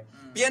ye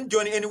bien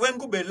joni en wen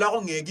be la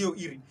ngegi o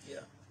iri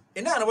Yeah.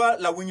 ina na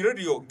la win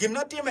radio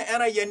gimna time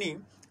era yeni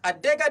a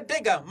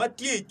dega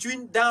matie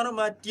twin dano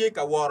matie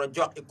ka woro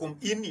jok ikum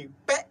ini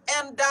pe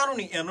en dano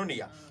ni enuni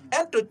ya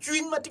en to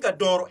twin matika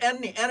doro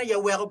en ni en ya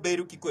wero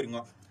beru ki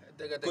koringo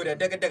ko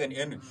dega ni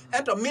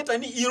en to mita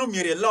ni iro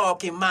mire lo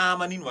ki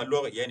mama ni wa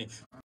lo yeni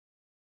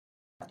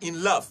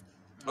in love.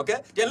 Okay?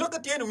 Then look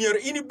at the end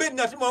ini bed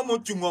ngati mo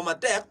chungo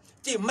matek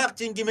ti mak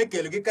chingi me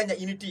kelo gi kanya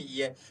ini ti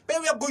ye. Pe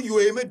we go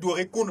yue me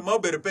dore kun ma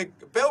ber pe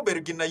ber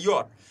gina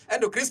yot.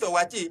 Endo Kristo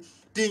wachi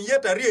tin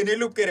yeta rie ne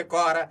lup kere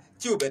kora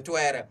ti ube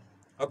twere.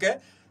 Okay?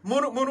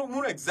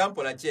 Munu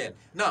example a chel.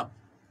 Now,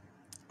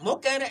 mo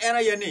kene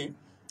era yani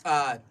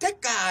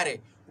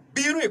tekare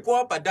biru e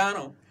kwa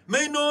padano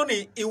me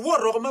noni I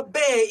woro ma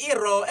be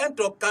iro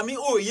ento kami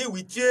o ye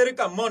wichere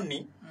ka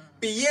moni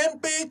pien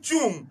pe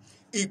chung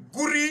I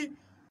guri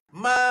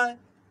ma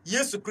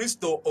Yesu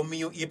Kristo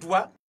omiyo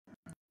itwa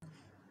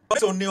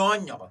so ni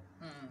onyo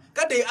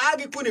kade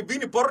agi kuni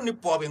bini porni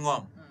pobi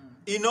ngom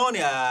inoni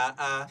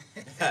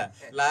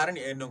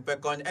larni enong pe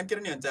kon en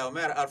kirni anta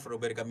mer alfro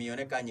ber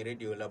kamione kanyi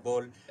radio la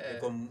bol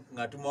kom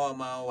ngatumo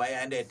ma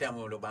waya ande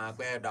temo lo ba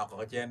kwe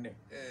doko chenne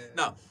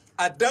now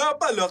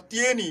adapa lo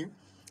tieni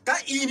ka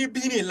ini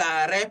bini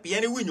lare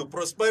pieni winyo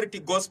prosperity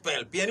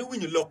gospel pieni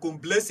winyo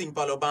lokum blessing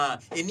paloba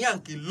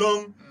inyanki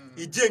long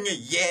ijenge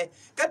ye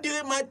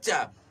kadire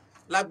macha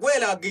la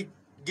gwela gi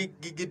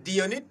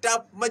dioni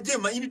tap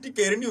majema ini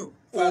tikere ni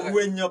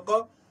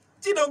owenyoko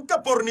tidon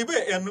kaporni be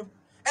enu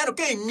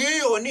ke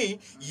ngeyo ni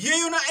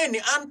yeyo na eni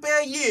anpe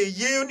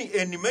yeyo ni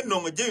eni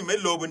menongo jemi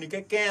melobo ni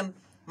ken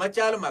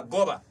machalo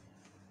magoba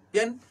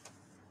yen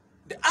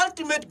the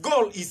ultimate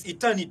goal is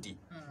eternity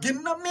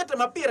ginna meta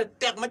mapire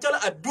tek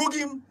machala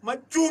adugim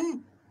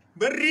machung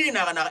beri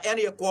na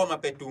ene ko ma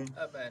petum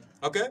Amen.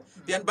 okay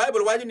pian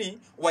bible waji ni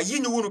wa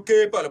yinyu wunu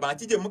ke palo ba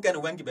ti je mu ken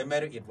wengi be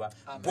meru itwa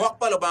bok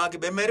palo ba gi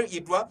be meru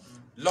itwa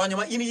lonyo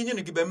ma ini yinyu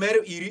ni gi be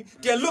meru iri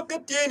te lokke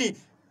tieni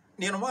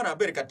ni no mara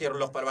ber ka ter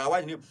lok palo ba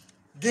waji ni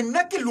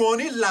ginaki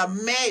luoni la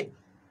med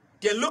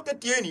te lokke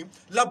tieni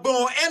la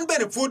bon en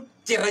benefut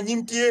ti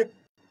ranyim tie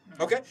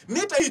okay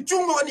mita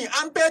ichungo ni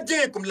ampe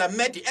je kum la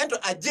meti ento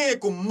aje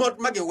kum mot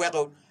mage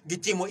wego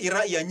gitimo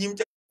ira ya nyim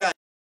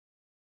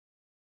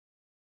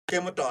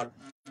kemotol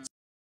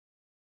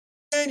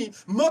eni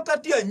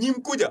motati a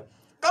nyim kuja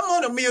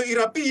kamono miyo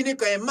ira pini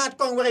ka mat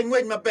kon we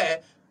ngwej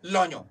mabe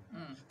lonyo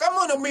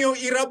kamono miyo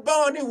ira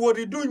boni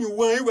wodi dunyu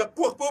we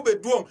kwok po be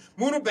duong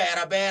munu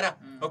bera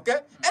okay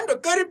endo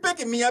keri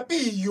peke miya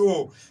pi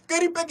yo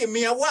keri peke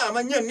miya wa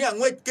ma nyen ni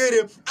angwej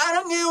kere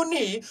ara ngiyo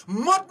ni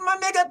mot ma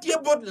mega tie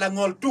bot la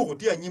ngol tu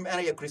ti a nyim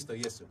ana ya Kristo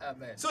Yesu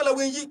Amen. so la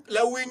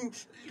win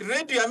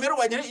radio amero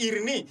wanyane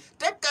irni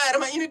te kar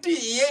ma initi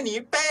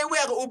yeni pe we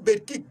go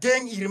bet ki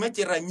geng irma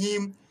tira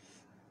nyim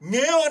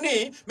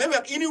neoni meme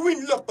ini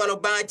win lok palo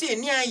bachi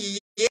ni ayi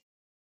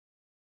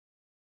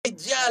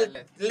jal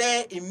le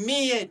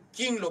imie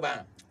king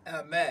loba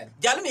Amen.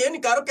 jal ni eni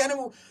karo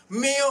kanu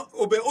mio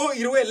obe o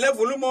irwe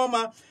level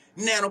moma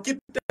neno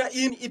kita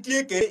in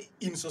itieke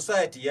in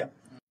society ya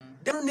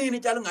dem ni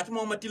jal ngat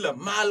mo matila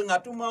mal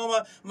ngat mo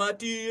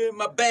mati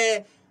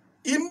mabe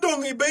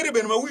indong ibere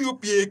ben ma wiyo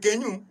pie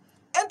kenyu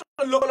ento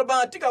lokolo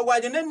ba tika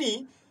wajene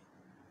ni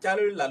jal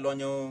la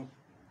lonyo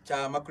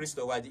cha ma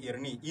Kristo waji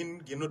irni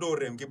in gino do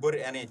rem ki bor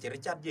ene ci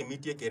richard je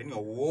mitie kerni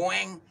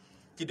weng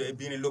ci do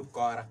bini lup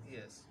kora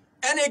Yes.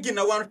 ene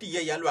gina wanti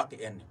ye yal wakti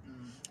ene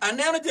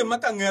aneno je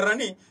maka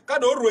ngerani ka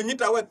do ronyi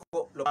tawe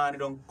ko lo ani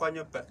don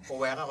konyo pe ko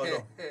wega ko do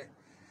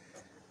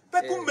pe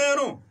ku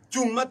meno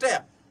chung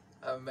mate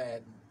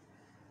Amen.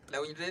 La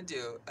win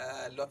radio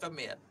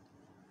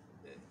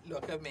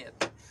lokamet.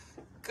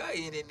 Ka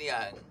ini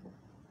niang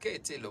ke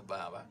ti lo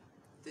baba.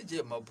 Ti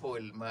je ma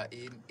pol ma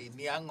in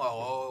niang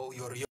o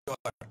yor.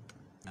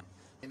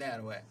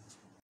 Ina we.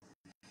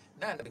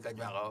 Nan ka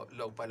jwa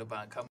lo palo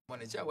ban kam mo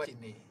ne cha wa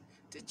ni.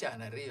 Ti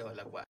chana rio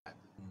la kwa.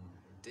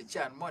 Ti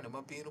chan mo ne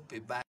ma binu pe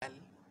bal.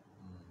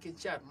 Ki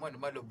chan mo ne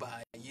ma lo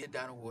ba ye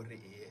dan wori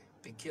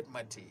pe kit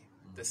mati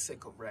the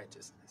sake of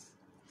righteousness.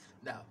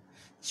 Now,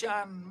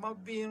 chan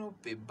mabino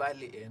pe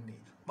bali eni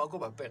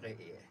magoba pere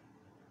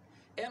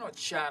eno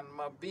chan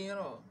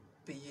mabino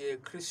pe ye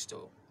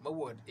Kristo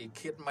mawod e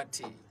kit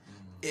mati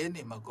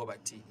eni magoba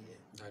ti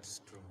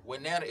that's true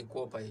wenera e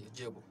kopa e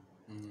jebo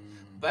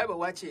Bible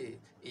wachi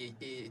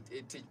e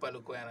tij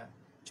palo kwena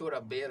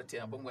chora ber ti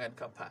ambongwen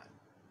kapa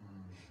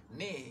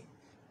ni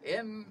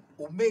en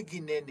umegi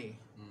nene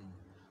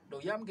no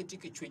yam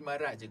gitiki chwiny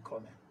maraje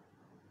kome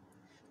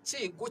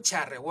chi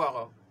guchare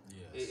wago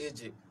e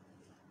Egypt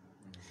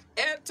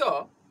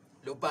ento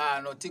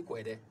lubano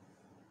tikwede.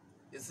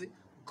 You see,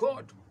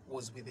 God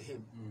was with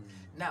him.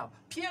 Now,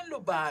 pien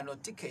lubano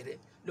tikede,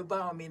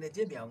 lubano mine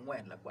jemi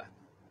angwen la kwa.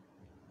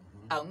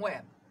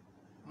 Angwen,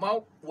 ma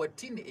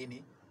watini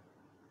ini,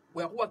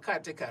 we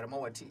wakate kar ma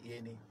wati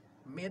ini,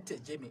 mete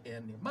jemi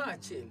ini, ma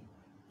chil,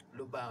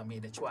 lubano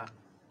mine chwa,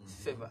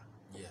 favor.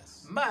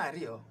 yes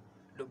Mario,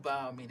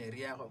 lubano mine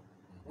riago,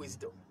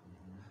 wisdom.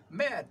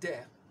 Mea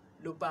de,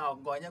 lubano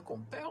gonya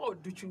kumpero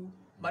duchu,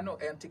 mano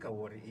entika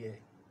wori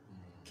ye.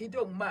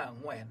 Kidong ma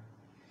ngwen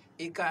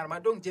ikar ma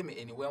dong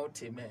jemi anywhere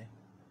time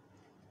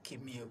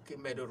kimio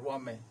kimedo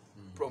rome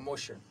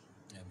promotion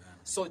amen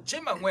so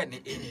jema ngwen ni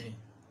ini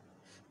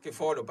ki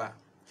follow ba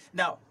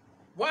now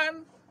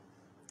one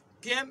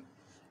pien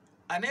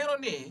anero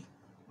ni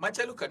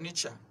machelu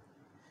kanicha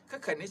ka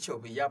kanicha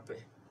obi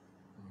yape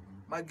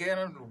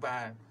mageno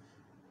ruban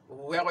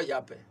wego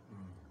yape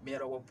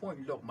mero wo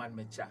point lok man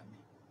mechami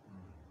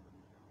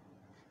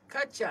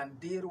ka chan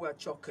dirwa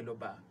chokelo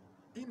ba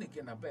ini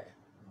gina be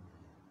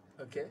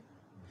okay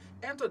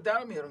ento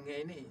down mi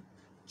ngeni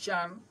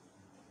chan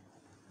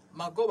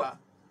magoba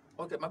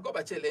okay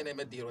magoba chele ne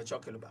mediro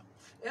chokeluba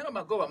eno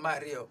magoba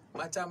mario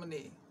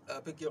matamni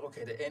pikiro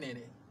kede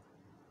enene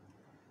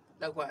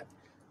like what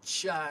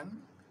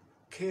chan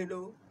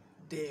kelo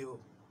deo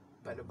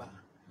baluba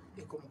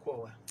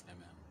ikumkowa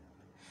amen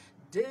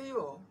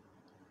deo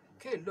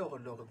ke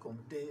logo kom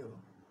deo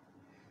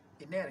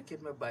inere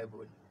kit me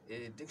bible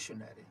a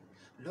dictionary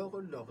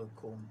logo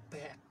kom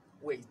back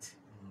wait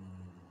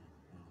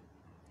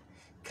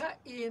ka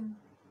in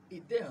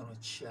ideno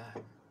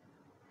chan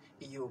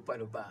iyo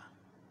paluba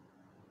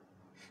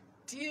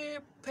tie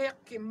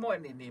peki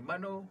money ni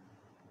mano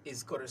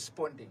is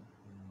corresponding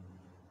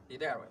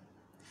idaro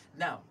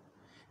now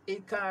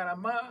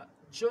ikarama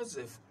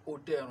Joseph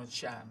odeno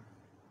chan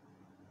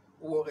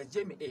woga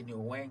jemi eni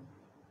wen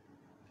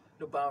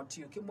about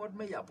you ki mod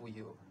me yapu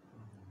yo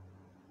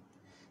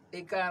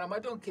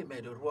ikarama don ke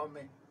medo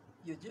rome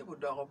yo jebu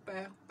do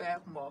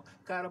pek mo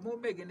karamo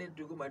megene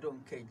dugu ma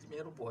don ke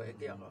mero boy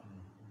gero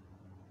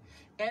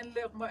and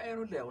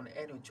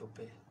chope.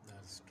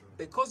 that's true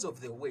Because of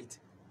the weight,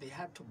 they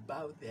had to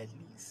bow their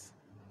knees.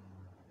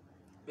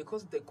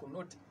 Because they could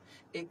not.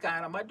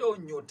 Ekaramado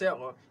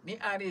nyotero ni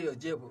ari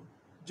yojebu.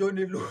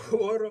 Johnny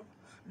Luoro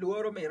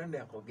luoro mere ne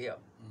ko gel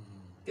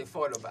ke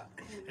follow ba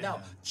now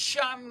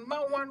chan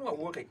ma wan wa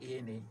wo ke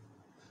ini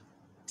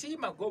ti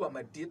ma go ba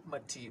madit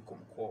mati kum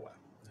kowa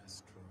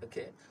That's true.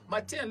 okay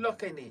maten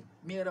lokeni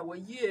mera wa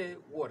ye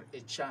wor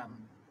e chan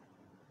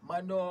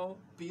mano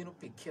binu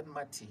piket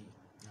mati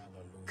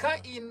Hallelujah. ka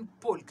in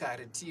pol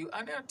kare ti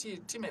ana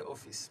ti me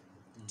office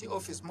ti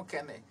office mo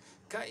kene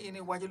ka in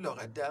wajo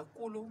loga da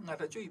kulu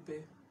ngata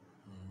joipe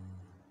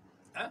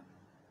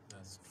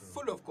That's true.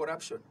 full of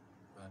corruption,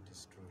 That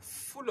is true.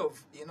 full of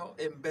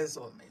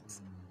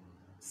embezzlement.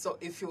 So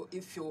if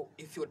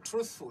you're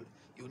truthful,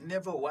 you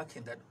never work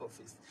in that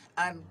office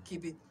and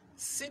keep it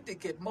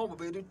syndicate more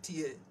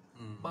tier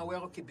ma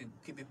well keep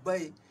it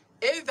by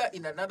either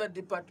in another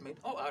department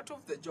or out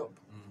of the job.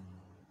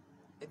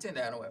 It's in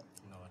there anywhere.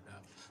 No,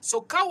 that.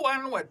 So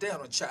kawan wa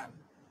deno chan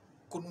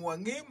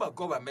kunwangi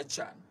magoba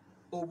mechan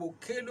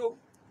obukelo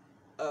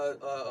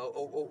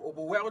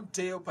obu well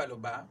deo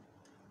paloba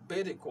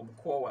bede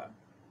kumkoa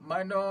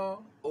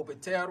mano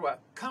obeterwa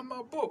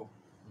kama bo.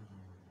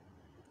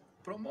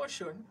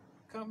 Promotion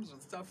comes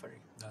with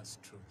suffering. That's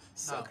true.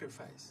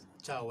 Sacrifice.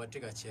 Chao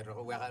watiga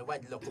chero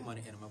waj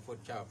lokumani en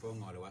mafut chao po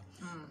ngolwa.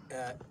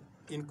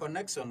 In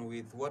connection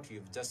with what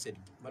you've just said,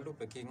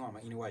 malupe ki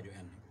ngoma ini waju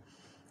en.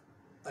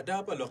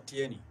 Adapa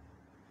loktieni.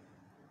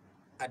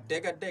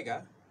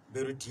 Adega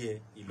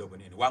berutie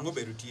iloboneni. Wango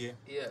berutie.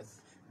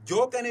 Yes.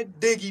 Jokane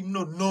degi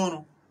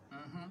no.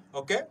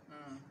 Okay?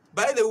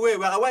 By the way,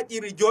 what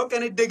iri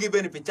jokane degi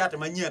beni pichata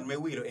manyan me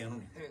wiro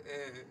enuni.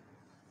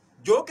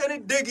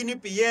 Jokane degi ni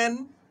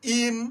pien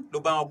in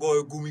lubang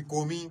go gumi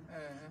komi.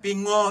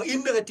 Pingo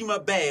in the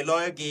tima bay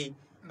loyagi.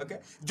 Okay?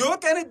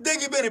 Jokane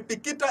degi beni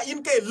pikita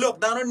in ke look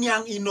down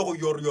nyang ino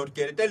yor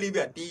kere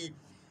telibia ti.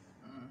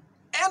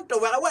 Ento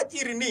what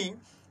iri ni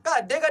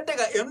ka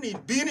dega eni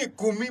bini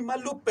kumi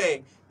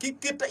malupe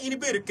kikita ini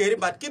beri kere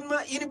but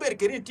kinma ini beri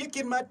kere ti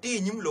kinma ti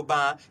nyim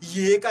loba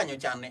ye kanyo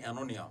channe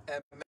anonio.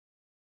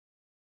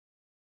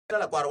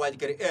 La kwarwaji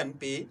kere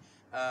NP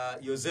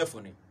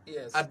Yosefuni.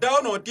 Yes.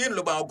 Adao no tin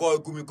loba go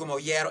gumi kumo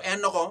yero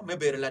enoko me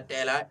beri la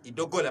tela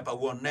idogola pa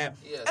wonne.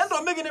 Yes.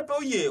 Ento megine pa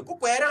ye ku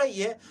kwera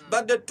ye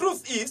but the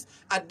truth is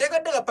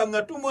adega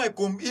pangatu mo e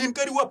kum in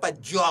kari wa pa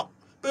jok.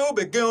 Pe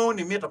obe geo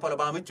ni meta pala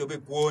ba me chobe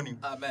kuoni.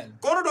 Amen.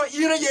 Kono do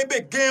ire ye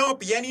be geo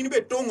piani ni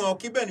be tongo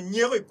ki ben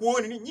nyero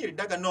kuoni ni nyiri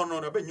daga no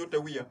be nyota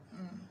wiya.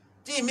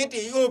 Ti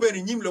meti obe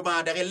ni nyim lo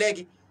ba daga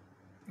legi.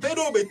 Be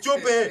do be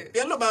chope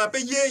pe lo ba pe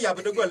ye ya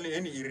be do gol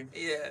ni ire.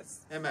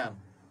 Yes. Amen.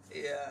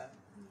 Yeah.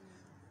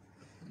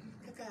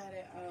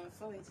 Kakare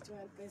for it to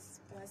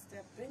best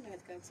Pastor Bernard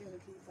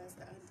Kachioki,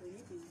 Pastor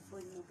Anthony, before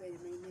you pay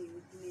my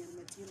name near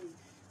Matini.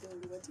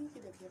 Don't what you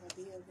get a care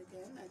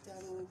again. At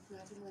Tamo,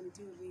 nothing want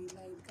to be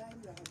like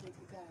kind of a big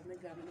car,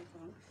 mega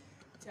manacon.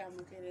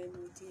 Tamo can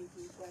no take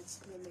watch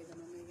the leg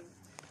on Omega.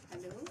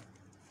 Hello?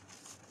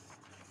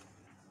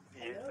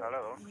 Yes,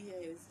 hello.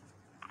 Yes.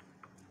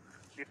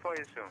 Before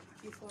you soon.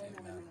 Before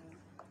now.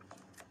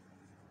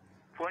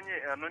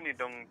 Ponye anoni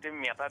dong te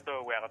miata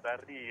do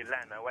werdari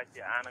lana wachi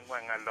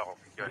anangwanga lo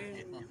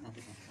joni.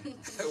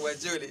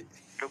 Wajuli.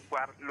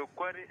 Lu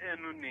kwari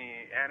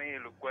enuni ani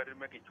lu kwari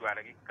me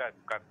kichwara ki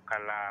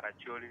kalara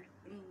choli.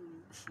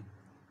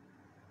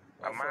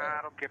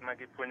 Amaro kirna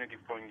ki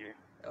ponye.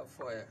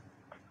 Afoya.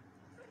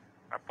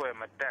 Apoe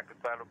matak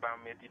salu ba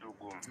meti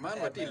dugum. Man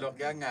wati lo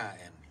ganga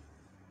en.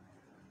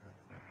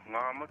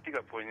 Ngamo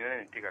tiga ponye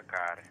ni tiga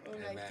kare.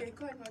 Alright, ke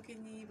ko ma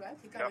kini ba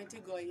ki ka meti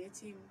go ye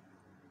team.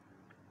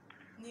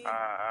 Ni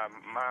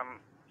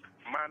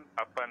Man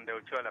apande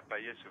uchola pa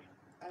Yesu.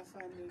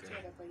 afande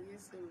chola pa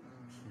Yesu.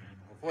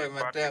 Foi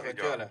mateko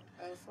chola.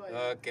 Afo.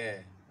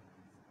 Okay.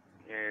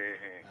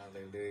 Yeah.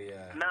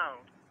 Hallelujah. Now,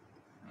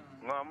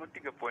 ngamo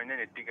tiga ponye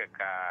ni tiga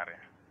kare.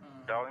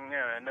 Dong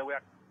ne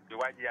wek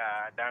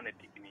waja dane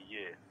tikini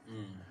ye.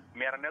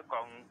 Merne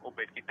kong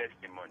obet ki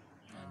testimony.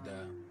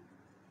 And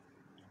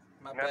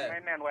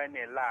Ngamen wa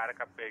ne lar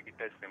ka pe ki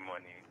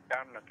testimony.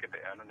 Dan na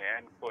kete anu ne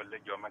en ko le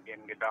jo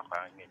magen ge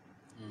dakha ni.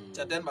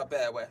 Chaden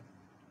mabewe.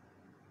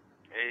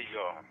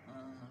 Yo.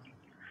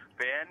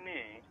 Pe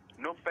ni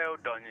no pe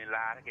doni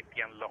lar ke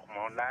tien lok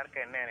mo lar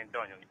ke ne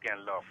doni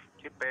tien lok.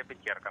 Ki pe be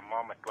cher ka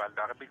mo ma twal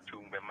da be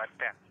chung be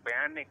matek. Pe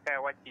ni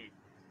ka wachi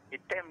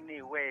item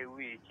ni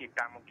we chi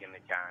tamu kin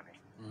chane.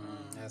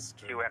 that's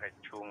Chi true. wa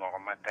chung o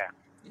matek.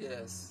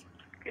 Yes.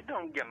 Ki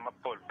don gen ma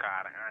pol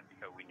kar anti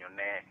ka winyo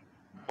ne.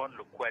 Bon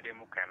lu kwade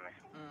mu kane.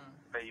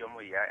 Pe yo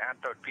mu ya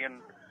anto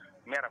tien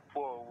mera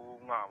po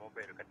nga mo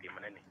be ka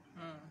timane ni.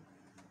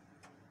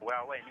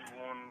 Wa wa ni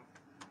won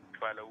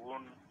twala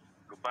won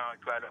lu ba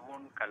twala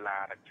won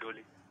kala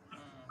choli.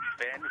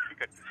 Pe ni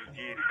fika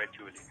tujiri ka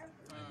choli.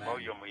 O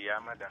yo mu ya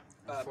mada.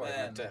 Foi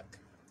Amen. matek.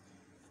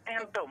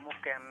 Ento mu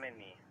kane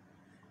ni.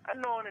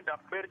 Ano ni dak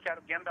ber char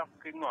gen dak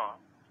ki ngo.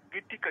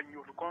 Giti ka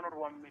nyuru kono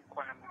ruam mi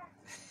kwan.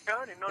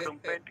 Kani no dong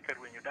pe ti ka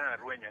ruenyo da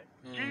ruenya.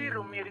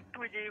 Jiro miri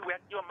tuji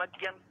wek yo ma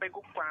gen pe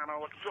ku kwana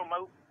wat yo ma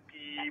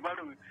pi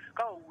balu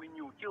ka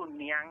winyu ti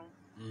niang.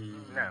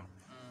 Na.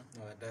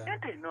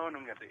 Ente no no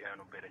ngate ya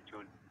no bere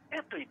chul.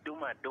 Eto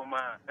iduma.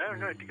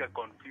 No ti ka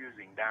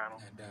confusing down.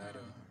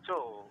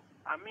 So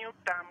amiu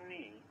tam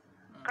ni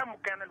kam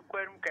kan al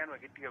kwer kan wa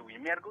giti wi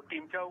mer ko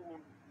tim cha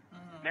un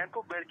nen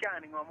ko ber cha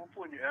ni ngom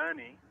pu ni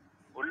ani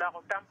ula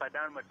ko tam pa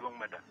dan ma dong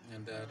ma da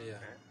Ndaria.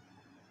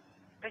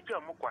 te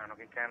jo mo kwano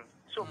ke kan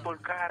so pol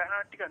kara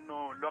antika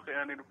no lo ke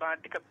ani ba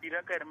tika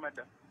pira ka ma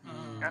da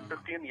anto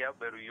tin ya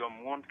beru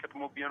yom won ket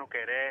mo bieno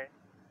kere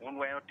un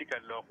wa tika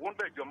lo un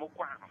be jo mo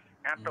kwano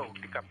anto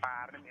tika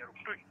par ni ru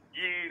tu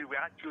yiri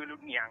wa chulu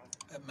nyang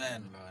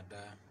Amen.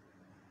 Lada.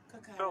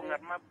 so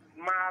ngat ma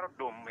mar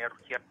dom mer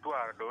kiat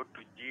tuar do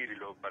tu jiri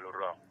lo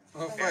baloro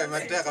Foi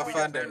mateka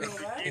fande.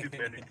 jiri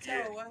ben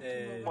Ciao,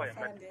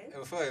 Wafande.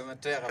 Foi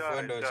mateka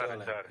fondo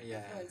chola. sorry.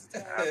 Yeah.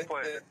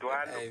 Pues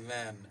tuar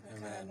Amen.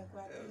 Kala Amen.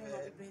 kwa tine mo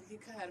beti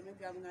kar me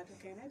gam ngato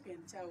kene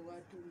bien ciao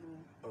watu mo.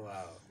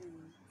 Wow.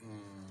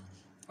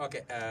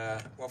 Okay,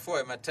 wa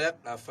foi matek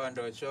la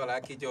fondo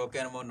chola ki jo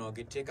ken mo no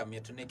gitika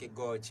mietune ki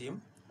go chim.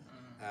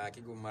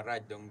 Ki gu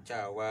maraj dong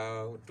cha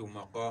wa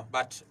tumako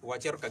but wa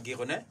cher ka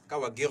giro ne ka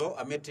wa giro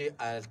ameti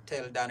al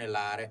tel dane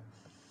lare.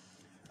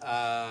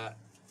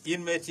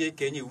 In meti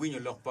kenyi winyo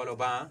lok polo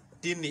ba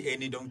tinni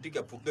eni dong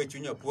tika puke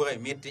chunya pure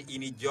meti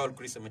ini jol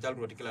kristo machal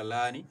roti kila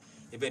lani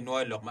ibe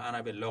noy lok ma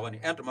ana be logoni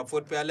ento ma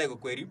fot pe alego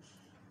kweri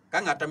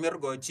ka ngata mer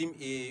go chim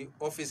i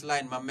office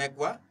line ma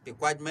megwa pi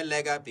kwaj me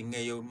lega pi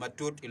ngeyo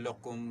matut i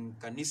lokum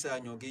kanisa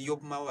nyogi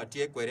yup ma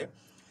watie kwere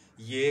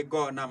ye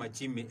go na ma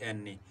chimi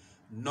enni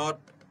not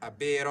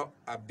abero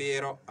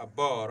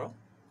aboro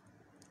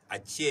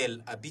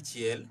achiel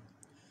abichiel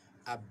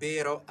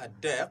abero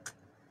adek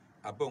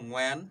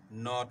abongwen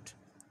not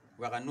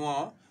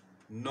wakanuo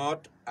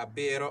not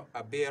abero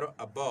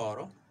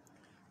aboro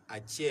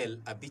achiel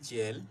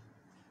abichiel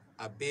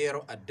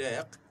abero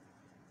adek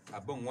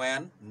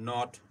abongwen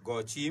not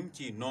go chim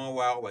chi no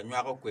wa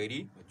wanywako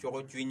kweri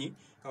choko chwinyi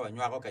ka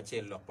wanywako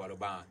kachiel lok polo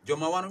ba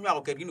joma wanu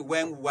nywako kergin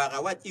weng waga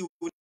wachi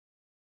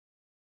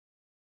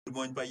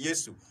mon pa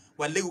Yesu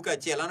walegu ka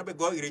chiel an be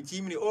go ire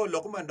chimni o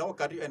lokuma ndo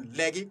kati en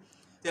legi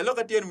te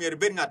lokati mier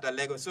ben ngata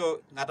lego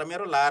so ngata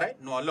mero lare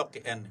no lok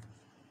en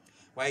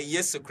wa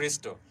Yesu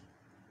Kristo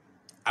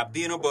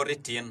abino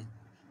boritin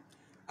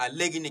a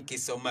legi ni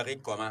kiso mari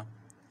koma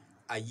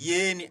a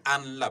yeni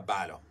an la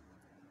balo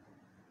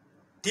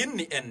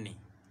tinni enni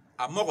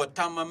a mogo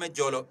tamma me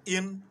jolo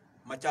in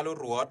machalo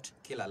ruot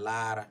kila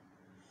lara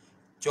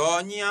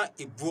chonya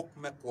ibuk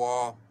me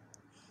kwo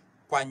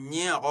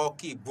kwanya go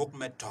ki ibuk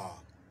me to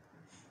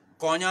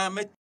konya me